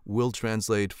hockey will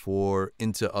translate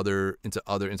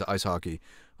into ice hockey.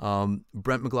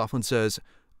 Brent McLaughlin says,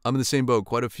 I'm in the same boat,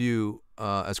 quite a few.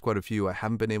 I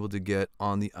haven't been able to get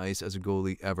on the ice as a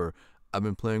goalie ever. I've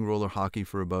been playing roller hockey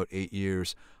for about 8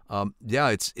 years. Yeah,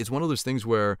 it's one of those things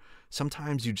where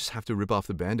sometimes you just have to rip off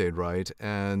the Band-Aid, right?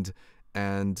 And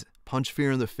punch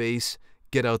fear in the face,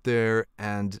 get out there,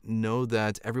 and know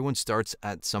that everyone starts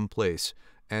at some place.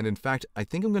 And in fact, I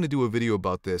think I'm going to do a video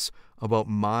about this, about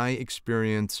my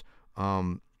experience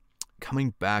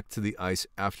coming back to the ice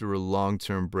after a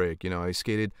long-term break. You know, I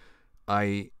skated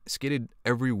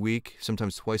every week,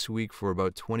 sometimes twice a week, for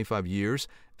about 25 years,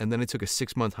 and then I took a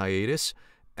 6-month hiatus.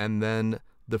 And then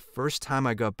the first time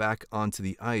I got back onto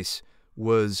the ice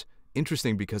was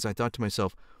interesting because I thought to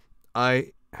myself,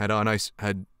 I had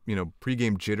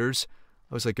pregame jitters.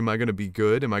 I was like, am I going to be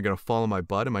good? Am I going to fall on my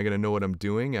butt? Am I going to know what I'm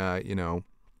doing? Am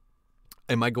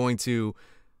I going to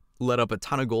let up a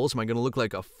ton of goals? Am I going to look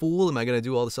like a fool? Am I going to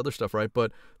do all this other stuff, right?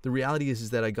 But the reality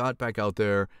is that I got back out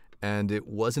there and it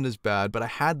wasn't as bad, but I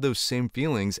had those same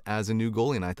feelings as a new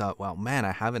goalie, and I thought, wow, man,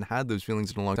 I haven't had those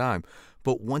feelings in a long time.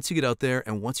 But once you get out there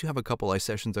and once you have a couple ice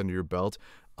sessions under your belt,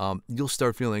 you'll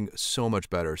start feeling so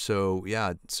much better. So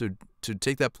yeah, so to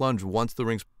take that plunge once the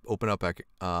rinks open up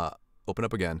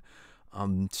again.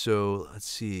 So let's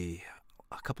see,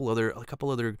 a couple other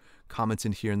comments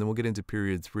in here, and then we'll get into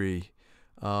period 3.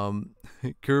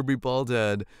 Kirby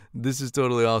Baldhead, this is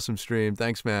totally awesome stream.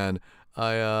 Thanks, man.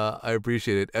 I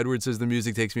appreciate it. Edward says the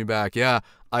music takes me back. Yeah,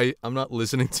 I'm not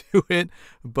listening to it,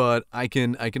 but I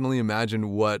can only imagine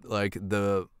what like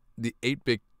the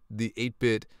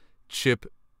 8-bit chip,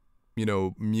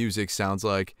 music sounds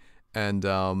like, and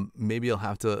maybe I'll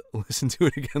have to listen to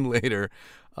it again later.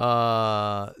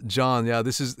 John, yeah,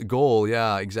 this is the goal.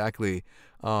 Yeah, exactly.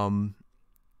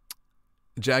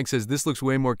 Jag says this looks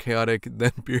way more chaotic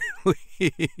than Beer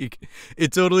League.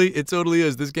 It totally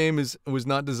is. This game was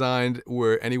not designed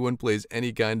where anyone plays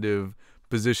any kind of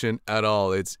position at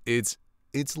all. It's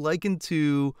likened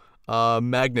to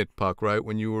magnet puck, right?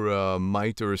 When you were a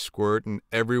mite or a squirt, and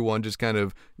everyone just kind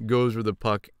of goes where the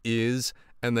puck is,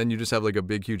 and then you just have like a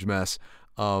big huge mess.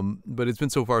 But it's been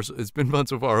fun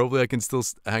so far. Hopefully I can still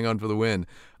hang on for the win.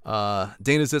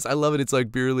 Dana says, I love it. It's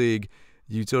like Beer League.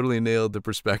 You totally nailed the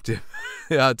perspective.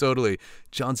 Yeah, totally.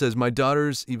 John says, my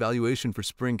daughter's evaluation for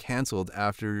spring canceled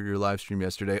after your live stream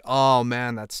yesterday. Oh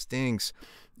man, that stinks.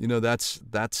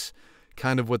 That's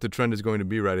kind of what the trend is going to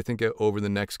be, right? I think over the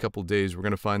next couple days, we're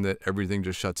going to find that everything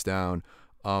just shuts down.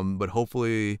 But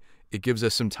hopefully it gives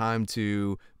us some time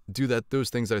to do those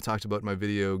things that I talked about in my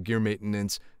video, gear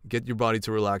maintenance, get your body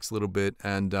to relax a little bit,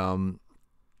 and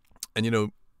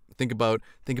think about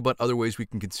other ways we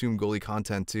can consume goalie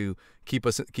content to keep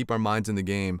our minds in the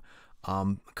game. A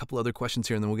couple other questions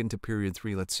here, and then we'll get into period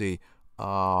 3. Let's see.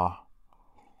 Hagenbach,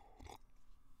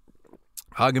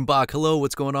 hello,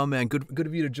 what's going on, man? Good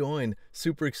of you to join.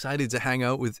 Super excited to hang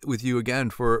out with you again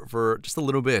for just a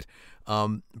little bit.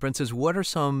 Brent says, what are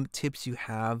some tips you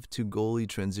have to goalie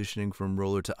transitioning from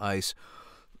roller to ice?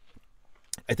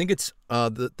 I think it's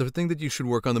the thing that you should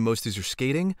work on the most is your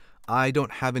skating. I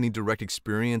don't have any direct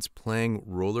experience playing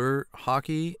roller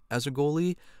hockey as a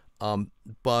goalie,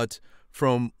 but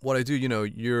from what I do,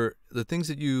 the things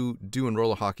that you do in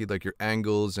roller hockey, like your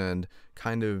angles and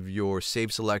kind of your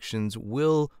save selections,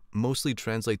 will mostly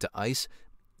translate to ice.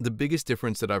 The biggest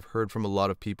difference that I've heard from a lot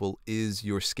of people is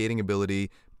your skating ability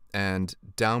and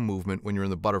down movement when you're in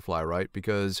the butterfly, right?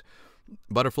 Because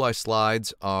butterfly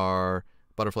slides are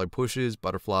butterfly pushes,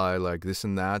 butterfly like this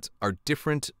and that, are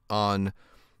different on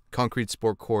concrete,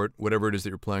 sport court, whatever it is that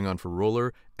you're playing on for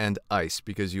roller, and ice,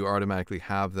 because you automatically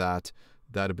have that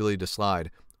ability to slide,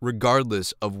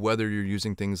 regardless of whether you're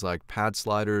using things like pad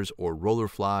sliders or roller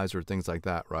flies or things like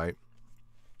that, right?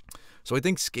 So I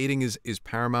think skating is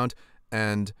paramount,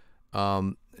 and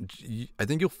I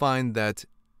think you'll find that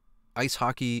ice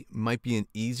hockey might be an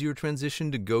easier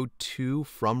transition to go to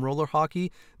from roller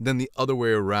hockey than the other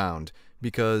way around,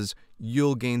 because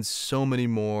you'll gain so much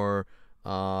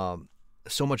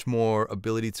more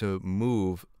ability to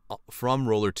move from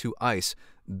roller to ice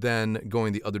than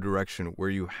going the other direction, where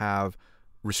you have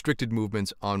restricted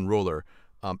movements on roller,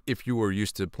 if you were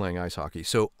used to playing ice hockey.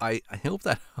 So I hope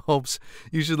that helps.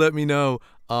 You should let me know.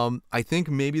 I think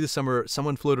maybe this summer,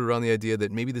 someone floated around the idea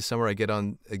that maybe this summer I get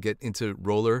into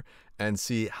roller and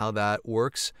see how that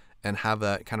works and have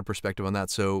that kind of perspective on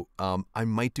that. So I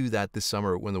might do that this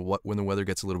summer when the weather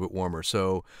gets a little bit warmer.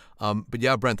 So, but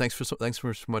yeah, Brent, thanks so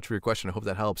much for your question. I hope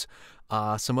that helps.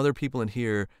 Some other people in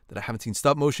here that I haven't seen.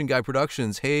 Stop Motion Guy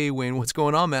Productions. Hey Wayne, what's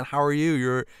going on, man? How are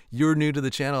you? You're new to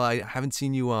the channel. I haven't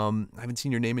seen you. I haven't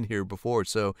seen your name in here before.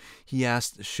 So he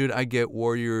asked, should I get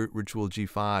Warrior Ritual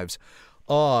G5s?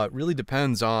 It really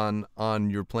depends on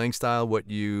your playing style, what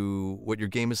your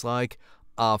game is like.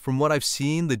 From what I've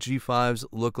seen, the G5s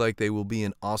look like they will be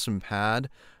an awesome pad.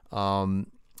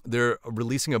 They're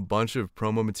releasing a bunch of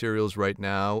promo materials right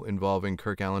now involving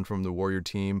Kirk Allen from the Warrior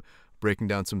team, breaking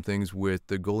down some things with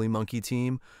the Goalie Monkey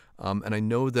team. And I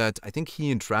know that I think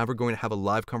he and Trav are going to have a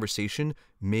live conversation,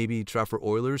 maybe Trav for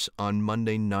Oilers, on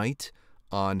Monday night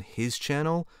on his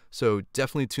channel. So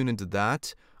definitely tune into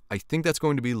that. I think that's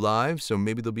going to be live, so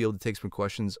maybe they'll be able to take some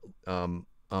questions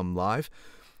live.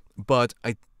 But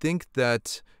I think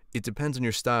that it depends on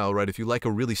your style, right? If you like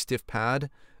a really stiff pad,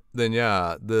 then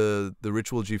yeah, the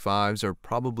Ritual G5s are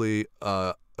probably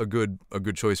a good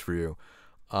choice for you.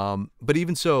 But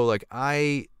even so, like,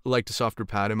 I liked a softer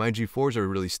pad, and my G4s are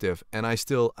really stiff, and I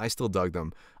still dug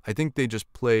them. I think they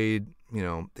just played,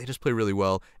 they just play really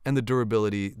well, and the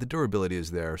durability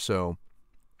is there. So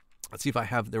let's see if I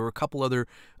have. There were a couple other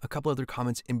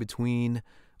comments in between.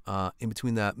 In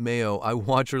between that, Mayo, I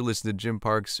watch or listen to Jim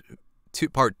Parks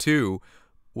part 2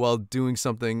 while doing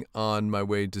something on my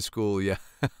way to school. Yeah,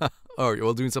 or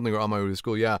while doing something on my way to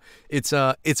school. Yeah, it's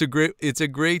a great thing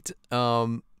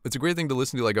to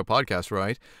listen to, like a podcast,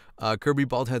 right? Kirby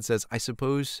Baldhead says, I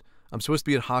suppose I'm supposed to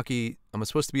be at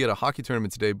a hockey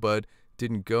tournament today, but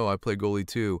didn't go. I play goalie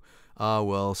too.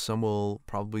 Well, some will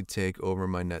probably take over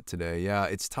my net today. Yeah,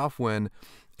 it's tough when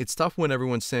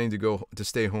everyone's saying to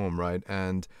stay home, right?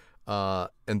 And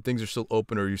things are still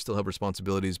open, or you still have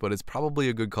responsibilities, but it's probably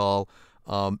a good call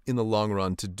in the long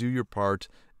run to do your part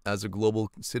as a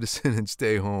global citizen and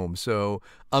stay home. So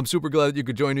I'm super glad that you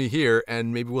could join me here,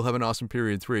 and maybe we'll have an awesome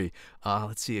period 3.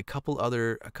 Let's see, a couple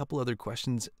other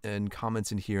questions and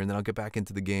comments in here, and then I'll get back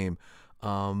into the game.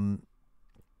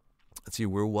 Let's see,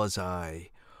 where was I?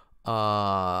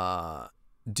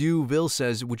 Duville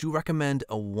says, would you recommend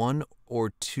a 1 or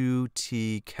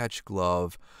 2T catch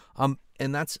glove?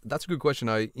 And that's a good question.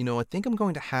 I think I'm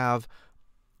going to have,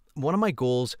 one of my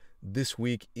goals this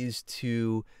week is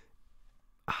to,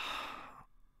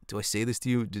 do I say this to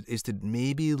you? Is to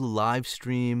maybe live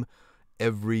stream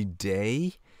every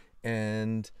day,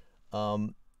 and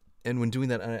when doing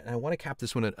that, I want to cap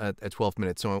this one at 12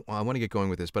 minutes, so I want to get going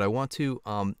with this, but I want to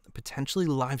potentially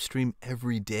live stream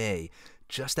every day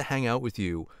just to hang out with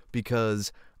you,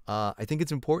 because I think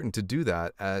it's important to do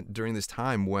that during this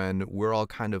time when we're all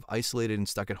kind of isolated and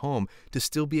stuck at home, to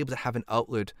still be able to have an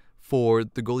outlet for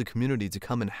the goalie community to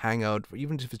come and hang out,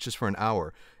 even if it's just for an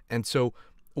hour. And so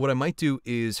what I might do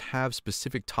is have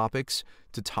specific topics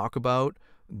to talk about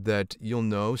that you'll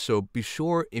know. So be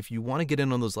sure, if you want to get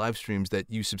in on those live streams, that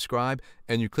you subscribe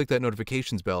and you click that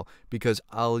notifications bell, because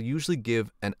I'll usually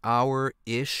give an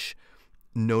hour-ish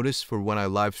notice for when I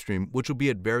live stream, which will be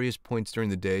at various points during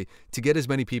the day, to get as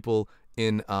many people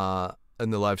in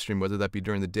the live stream, whether that be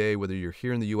during the day, whether you're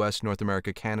here in the US, North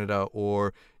America, Canada,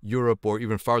 or Europe, or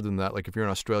even farther than that, like if you're in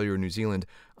Australia or New Zealand,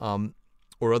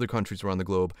 or other countries around the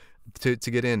globe, to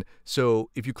get in. So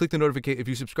if you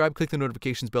subscribe, click the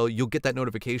notifications bell, you'll get that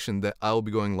notification that I will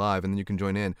be going live, and then you can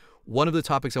join in. One of the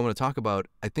topics I want to talk about,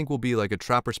 I think, will be like a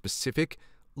trapper specific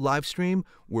live stream,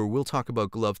 where we'll talk about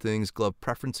glove things, glove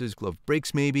preferences, glove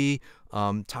breaks, maybe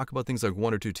talk about things like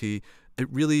 1 or 2T.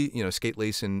 It really, skate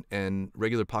lace and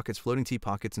regular pockets, floating T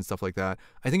pockets and stuff like that.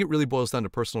 I think it really boils down to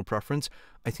personal preference.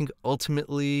 I think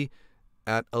ultimately,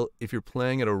 if you're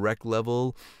playing at a rec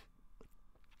level,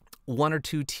 1 or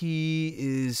 2 tee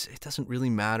is, it doesn't really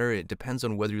matter. It depends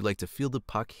on whether you like to feel the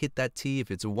puck hit that tee.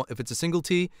 If it's a single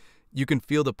tee, you can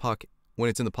feel the puck when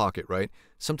it's in the pocket, right?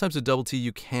 Sometimes a double tee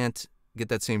you can't get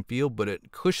that same feel, but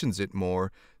it cushions it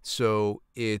more, so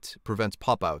it prevents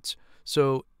pop-outs.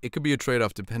 So it could be a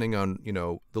trade-off depending on, you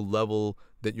know, the level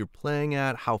that you're playing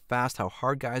at, how fast, how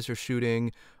hard guys are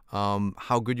shooting,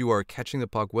 how good you are at catching the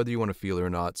puck, whether you want to feel it or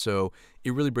not. So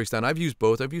it really breaks down. I've used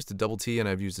both. I've used the double tee and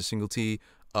I've used the single tee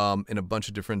in a bunch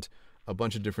of different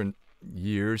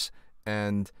years,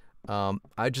 and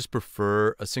I just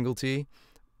prefer a single tee.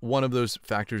 One of those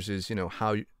factors is, you know,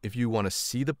 if you want to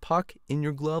see the puck in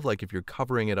your glove, like if you're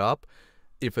covering it up,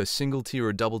 if a single tee or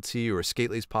a double tee or a skate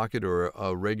lace pocket or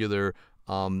a regular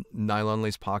nylon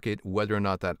lace pocket, whether or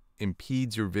not that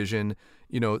impedes your vision,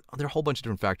 you know, there are a whole bunch of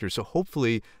different factors. So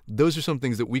hopefully those are some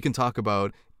things that we can talk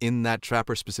about in that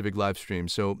Trapper specific live stream.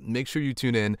 So make sure you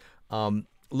tune in,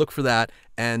 look for that,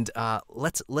 and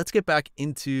let's get back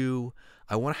into.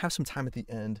 I want to have some time at the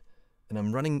end. And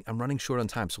I'm running short on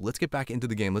time, so let's get back into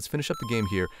the game. Let's finish up the game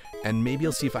here, and maybe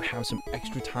I'll see if I have some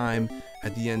extra time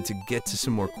at the end to get to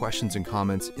some more questions and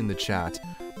comments in the chat.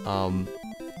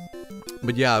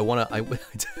 But yeah, I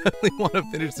definitely want to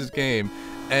finish this game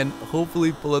and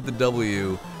hopefully pull out the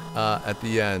W at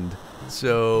the end.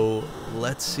 So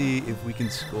let's see if we can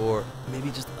score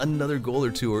maybe just another goal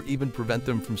or two, or even prevent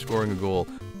them from scoring a goal.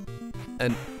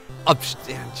 And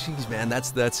jeez, man,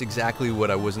 that's exactly what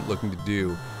I wasn't looking to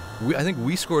do. I think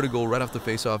we scored a goal right off the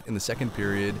face-off in the second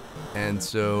period, and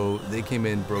so they came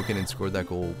in, broke in, and scored that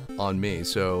goal on me.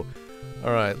 So,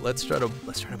 all right, let's try to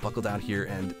buckle down here,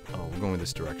 and oh, we're going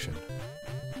this direction.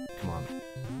 Come on,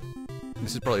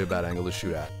 this is probably a bad angle to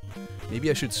shoot at.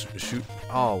 Maybe I should shoot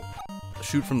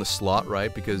from the slot,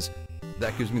 right? Because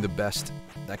that gives me the best.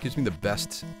 That gives me the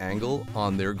best angle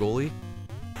on their goalie.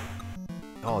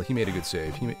 Oh, he made a good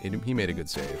save. He made a good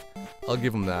save. I'll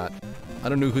give him that. I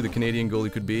don't know who the Canadian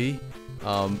goalie could be.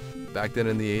 Back then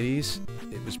in the 80s,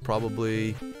 it was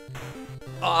probably.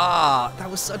 That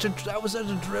was such a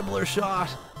dribbler shot.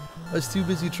 I was too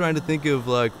busy trying to think of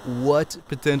like what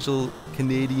potential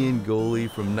Canadian goalie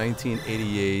from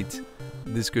 1988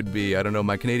 this could be. I don't know.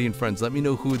 My Canadian friends, let me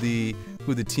know who the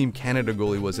Team Canada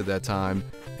goalie was at that time,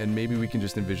 and maybe we can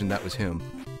just envision that was him.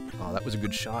 Oh, that was a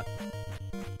good shot.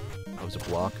 That was a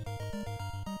block.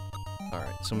 All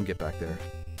right, someone get back there.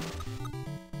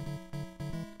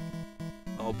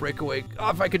 Oh, breakaway. Oh,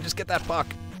 if I could just get that puck.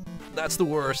 That's the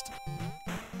worst.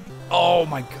 Oh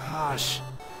my gosh.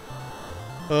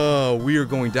 Oh, we are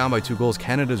going down by 2 goals.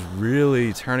 Canada's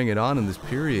really turning it on in this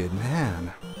period,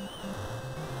 man.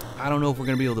 I don't know if we're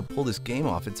gonna be able to pull this game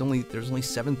off. There's only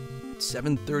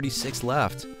 7:36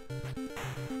 left.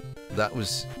 We're not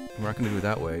gonna do it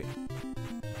that way.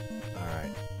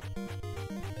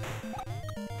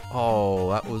 Oh,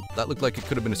 that looked like it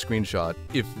could have been a screenshot,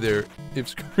 if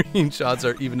screenshots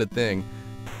are even a thing.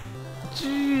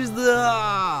 Jeez,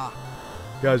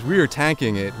 guys, we are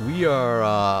tanking it. We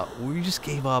just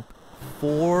gave up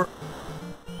 5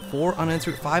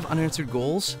 unanswered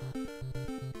goals.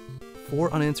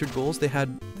 4 unanswered goals. They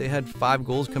had 5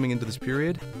 goals coming into this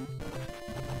period.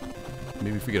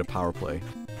 Maybe if we get a power play.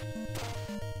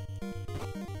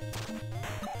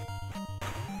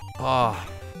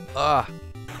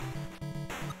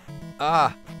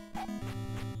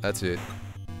 That's it.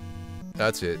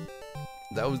 That's it.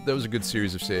 That was a good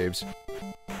series of saves.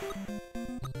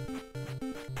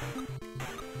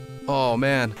 Oh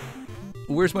man.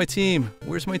 Where's my team?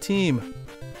 Where's my team?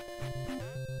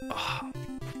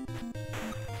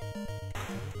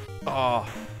 Oh.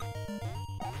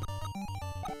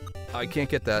 I can't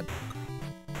get that.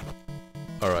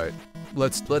 All right.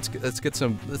 Let's get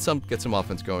some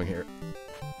offense going here.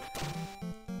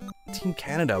 Team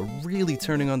Canada really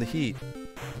turning on the heat.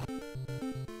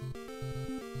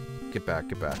 Get back,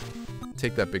 get back.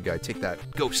 Take that, big guy. Take that.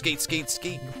 Go, skate, skate,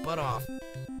 skate your butt off.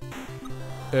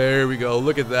 There we go.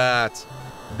 Look at that.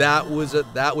 That was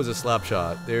a slap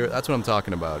shot. There. That's what I'm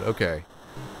talking about. Okay.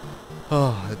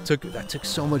 Oh, that took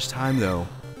so much time though.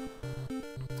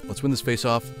 Let's win this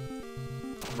face-off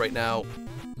right now.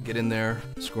 Get in there.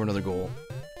 Score another goal.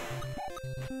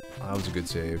 That was a good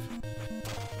save.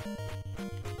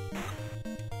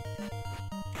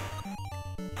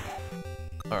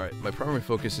 Alright, my primary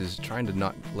focus is trying to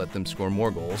not let them score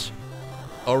more goals.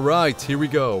 Alright, here we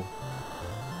go.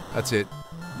 That's it.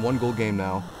 1 goal game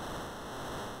now.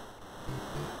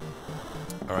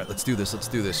 Alright, let's do this, let's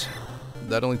do this.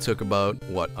 That only took about,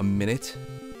 what, a minute?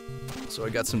 So I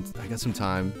got some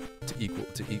time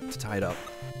to tie it up.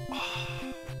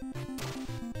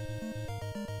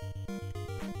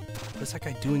 What's that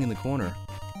guy doing in the corner?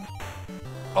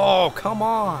 Oh, come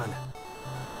on.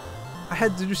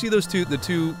 Did you see those the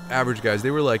two average guys?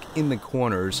 They were like in the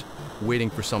corners waiting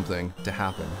for something to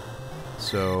happen.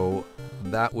 So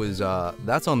that was,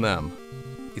 that's on them.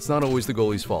 It's not always the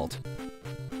goalie's fault.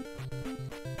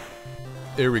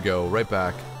 There we go, right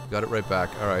back. Got it right back.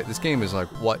 All right, this game is like,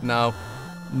 what now?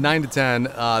 9 to 10.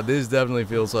 This definitely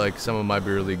feels like some of my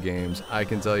beer league games. I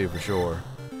can tell you for sure.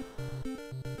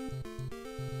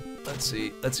 Let's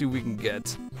see if we can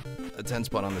get a 10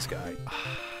 spot on this guy.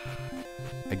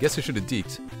 I guess I should have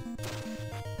deked.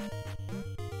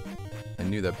 I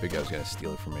knew that big guy was gonna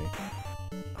steal it from me.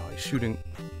 Oh, he's shooting.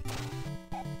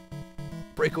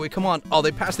 Breakaway, come on. Oh,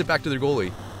 they passed it back to their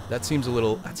goalie. That seems a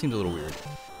little weird.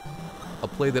 A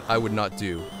play that I would not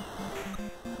do.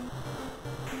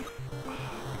 We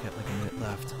got like a minute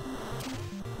left.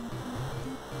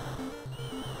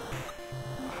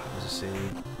 That was a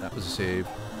save. That was a save.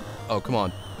 Oh, come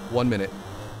on. 1 minute.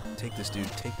 Take this, dude.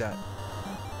 Take that.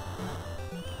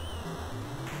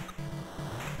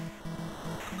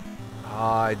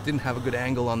 I didn't have a good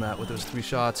angle on that with those 3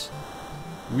 shots.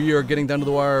 We are getting down to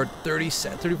the wire.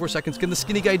 34 seconds. Can the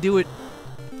skinny guy do it?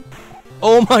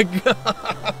 Oh my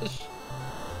gosh!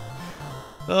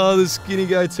 Oh, the skinny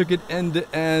guy took it end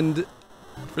to end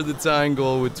for the tying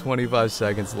goal with 25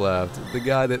 seconds left. The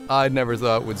guy that I never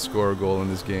thought would score a goal in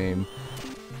this game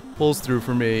pulls through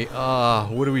for me.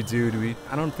 What do we do?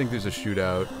 I don't think there's a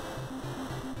shootout.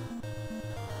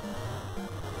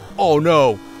 Oh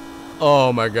no!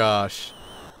 Oh my gosh.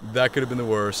 That could have been the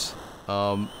worst.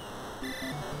 Oh.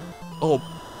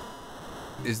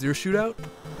 Is there a shootout?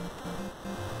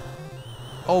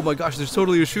 Oh my gosh, there's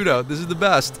totally a shootout. This is the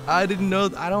best. I didn't know.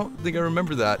 I don't think I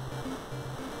remember that.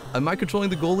 Am I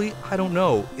controlling the goalie? I don't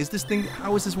know. Is this thing...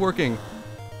 How is this working?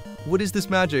 What is this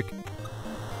magic?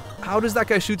 How does that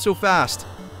guy shoot so fast?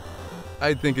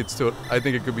 I think it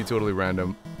could be totally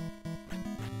random.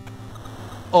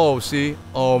 Oh, see?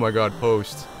 Oh my god,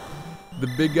 post. The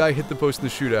big guy hit the post in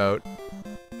the shootout.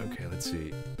 Okay, let's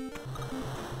see.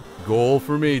 Goal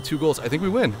for me. 2 goals. I think we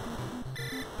win.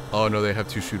 Oh no, they have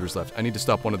 2 shooters left. I need to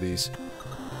stop one of these.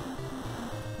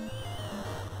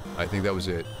 I think that was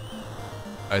it.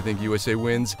 I think USA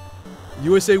wins.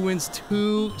 USA wins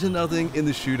 2-0 in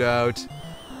the shootout.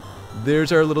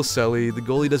 There's our little Selly. The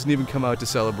goalie doesn't even come out to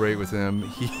celebrate with him.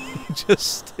 He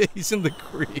just stays in the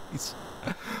crease.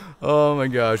 Oh my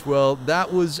gosh. Well,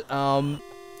 that was,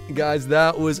 guys,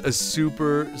 that was a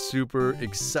super, super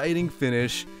exciting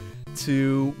finish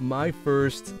to my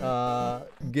first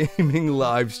gaming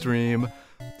live stream.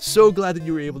 So glad that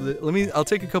you were able to. I'll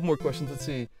take a couple more questions. Let's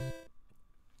see.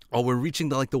 Oh, we're reaching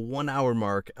the 1 hour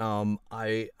mark.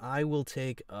 I will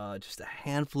take just a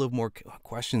handful of more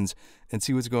questions and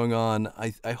see what's going on.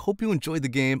 I hope you enjoyed the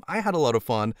game. I had a lot of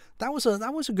fun. That was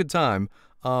a good time.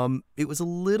 It was a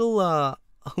little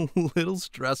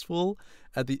stressful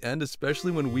at the end,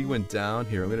 especially when we went down.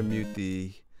 Here, I'm gonna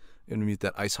mute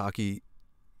that ice hockey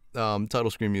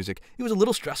title screen music. It was a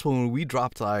little stressful when we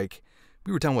dropped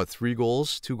we were down, what, 2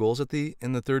 goals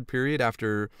in the third period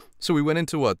after. So we went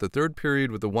into the third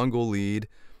period with a 1-goal lead.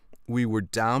 We were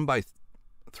down by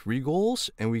 3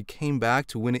 goals and we came back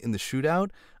to win it in the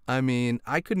shootout. I mean,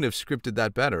 I couldn't have scripted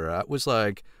that better. That was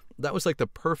like the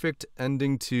perfect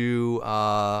ending to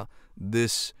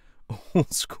this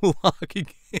old school hockey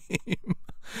game.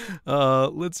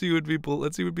 Let's see what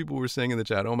people were saying in the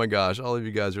chat. Oh my gosh, all of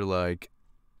you guys are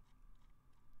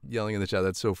yelling in the chat.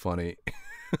 That's so funny.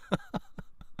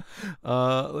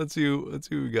 Let's see what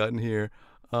we got in here.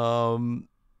 Yeah,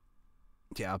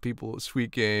 people,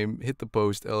 sweet game, hit the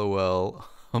post, LOL.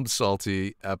 I'm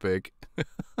salty, epic.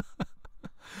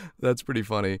 That's pretty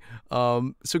funny.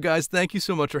 So guys, thank you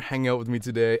so much for hanging out with me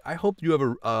today. I hope you have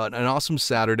an awesome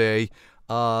Saturday.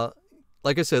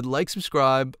 Like I said,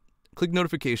 subscribe, click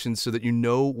notifications so that you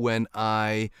know when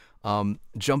I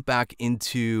jump back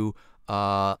into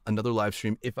another live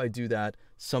stream. If I do that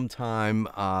sometime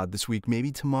this week,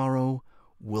 maybe tomorrow,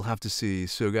 we'll have to see.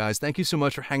 So guys, thank you so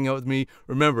much for hanging out with me.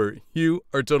 Remember, you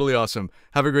are totally awesome.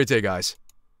 Have a great day, guys.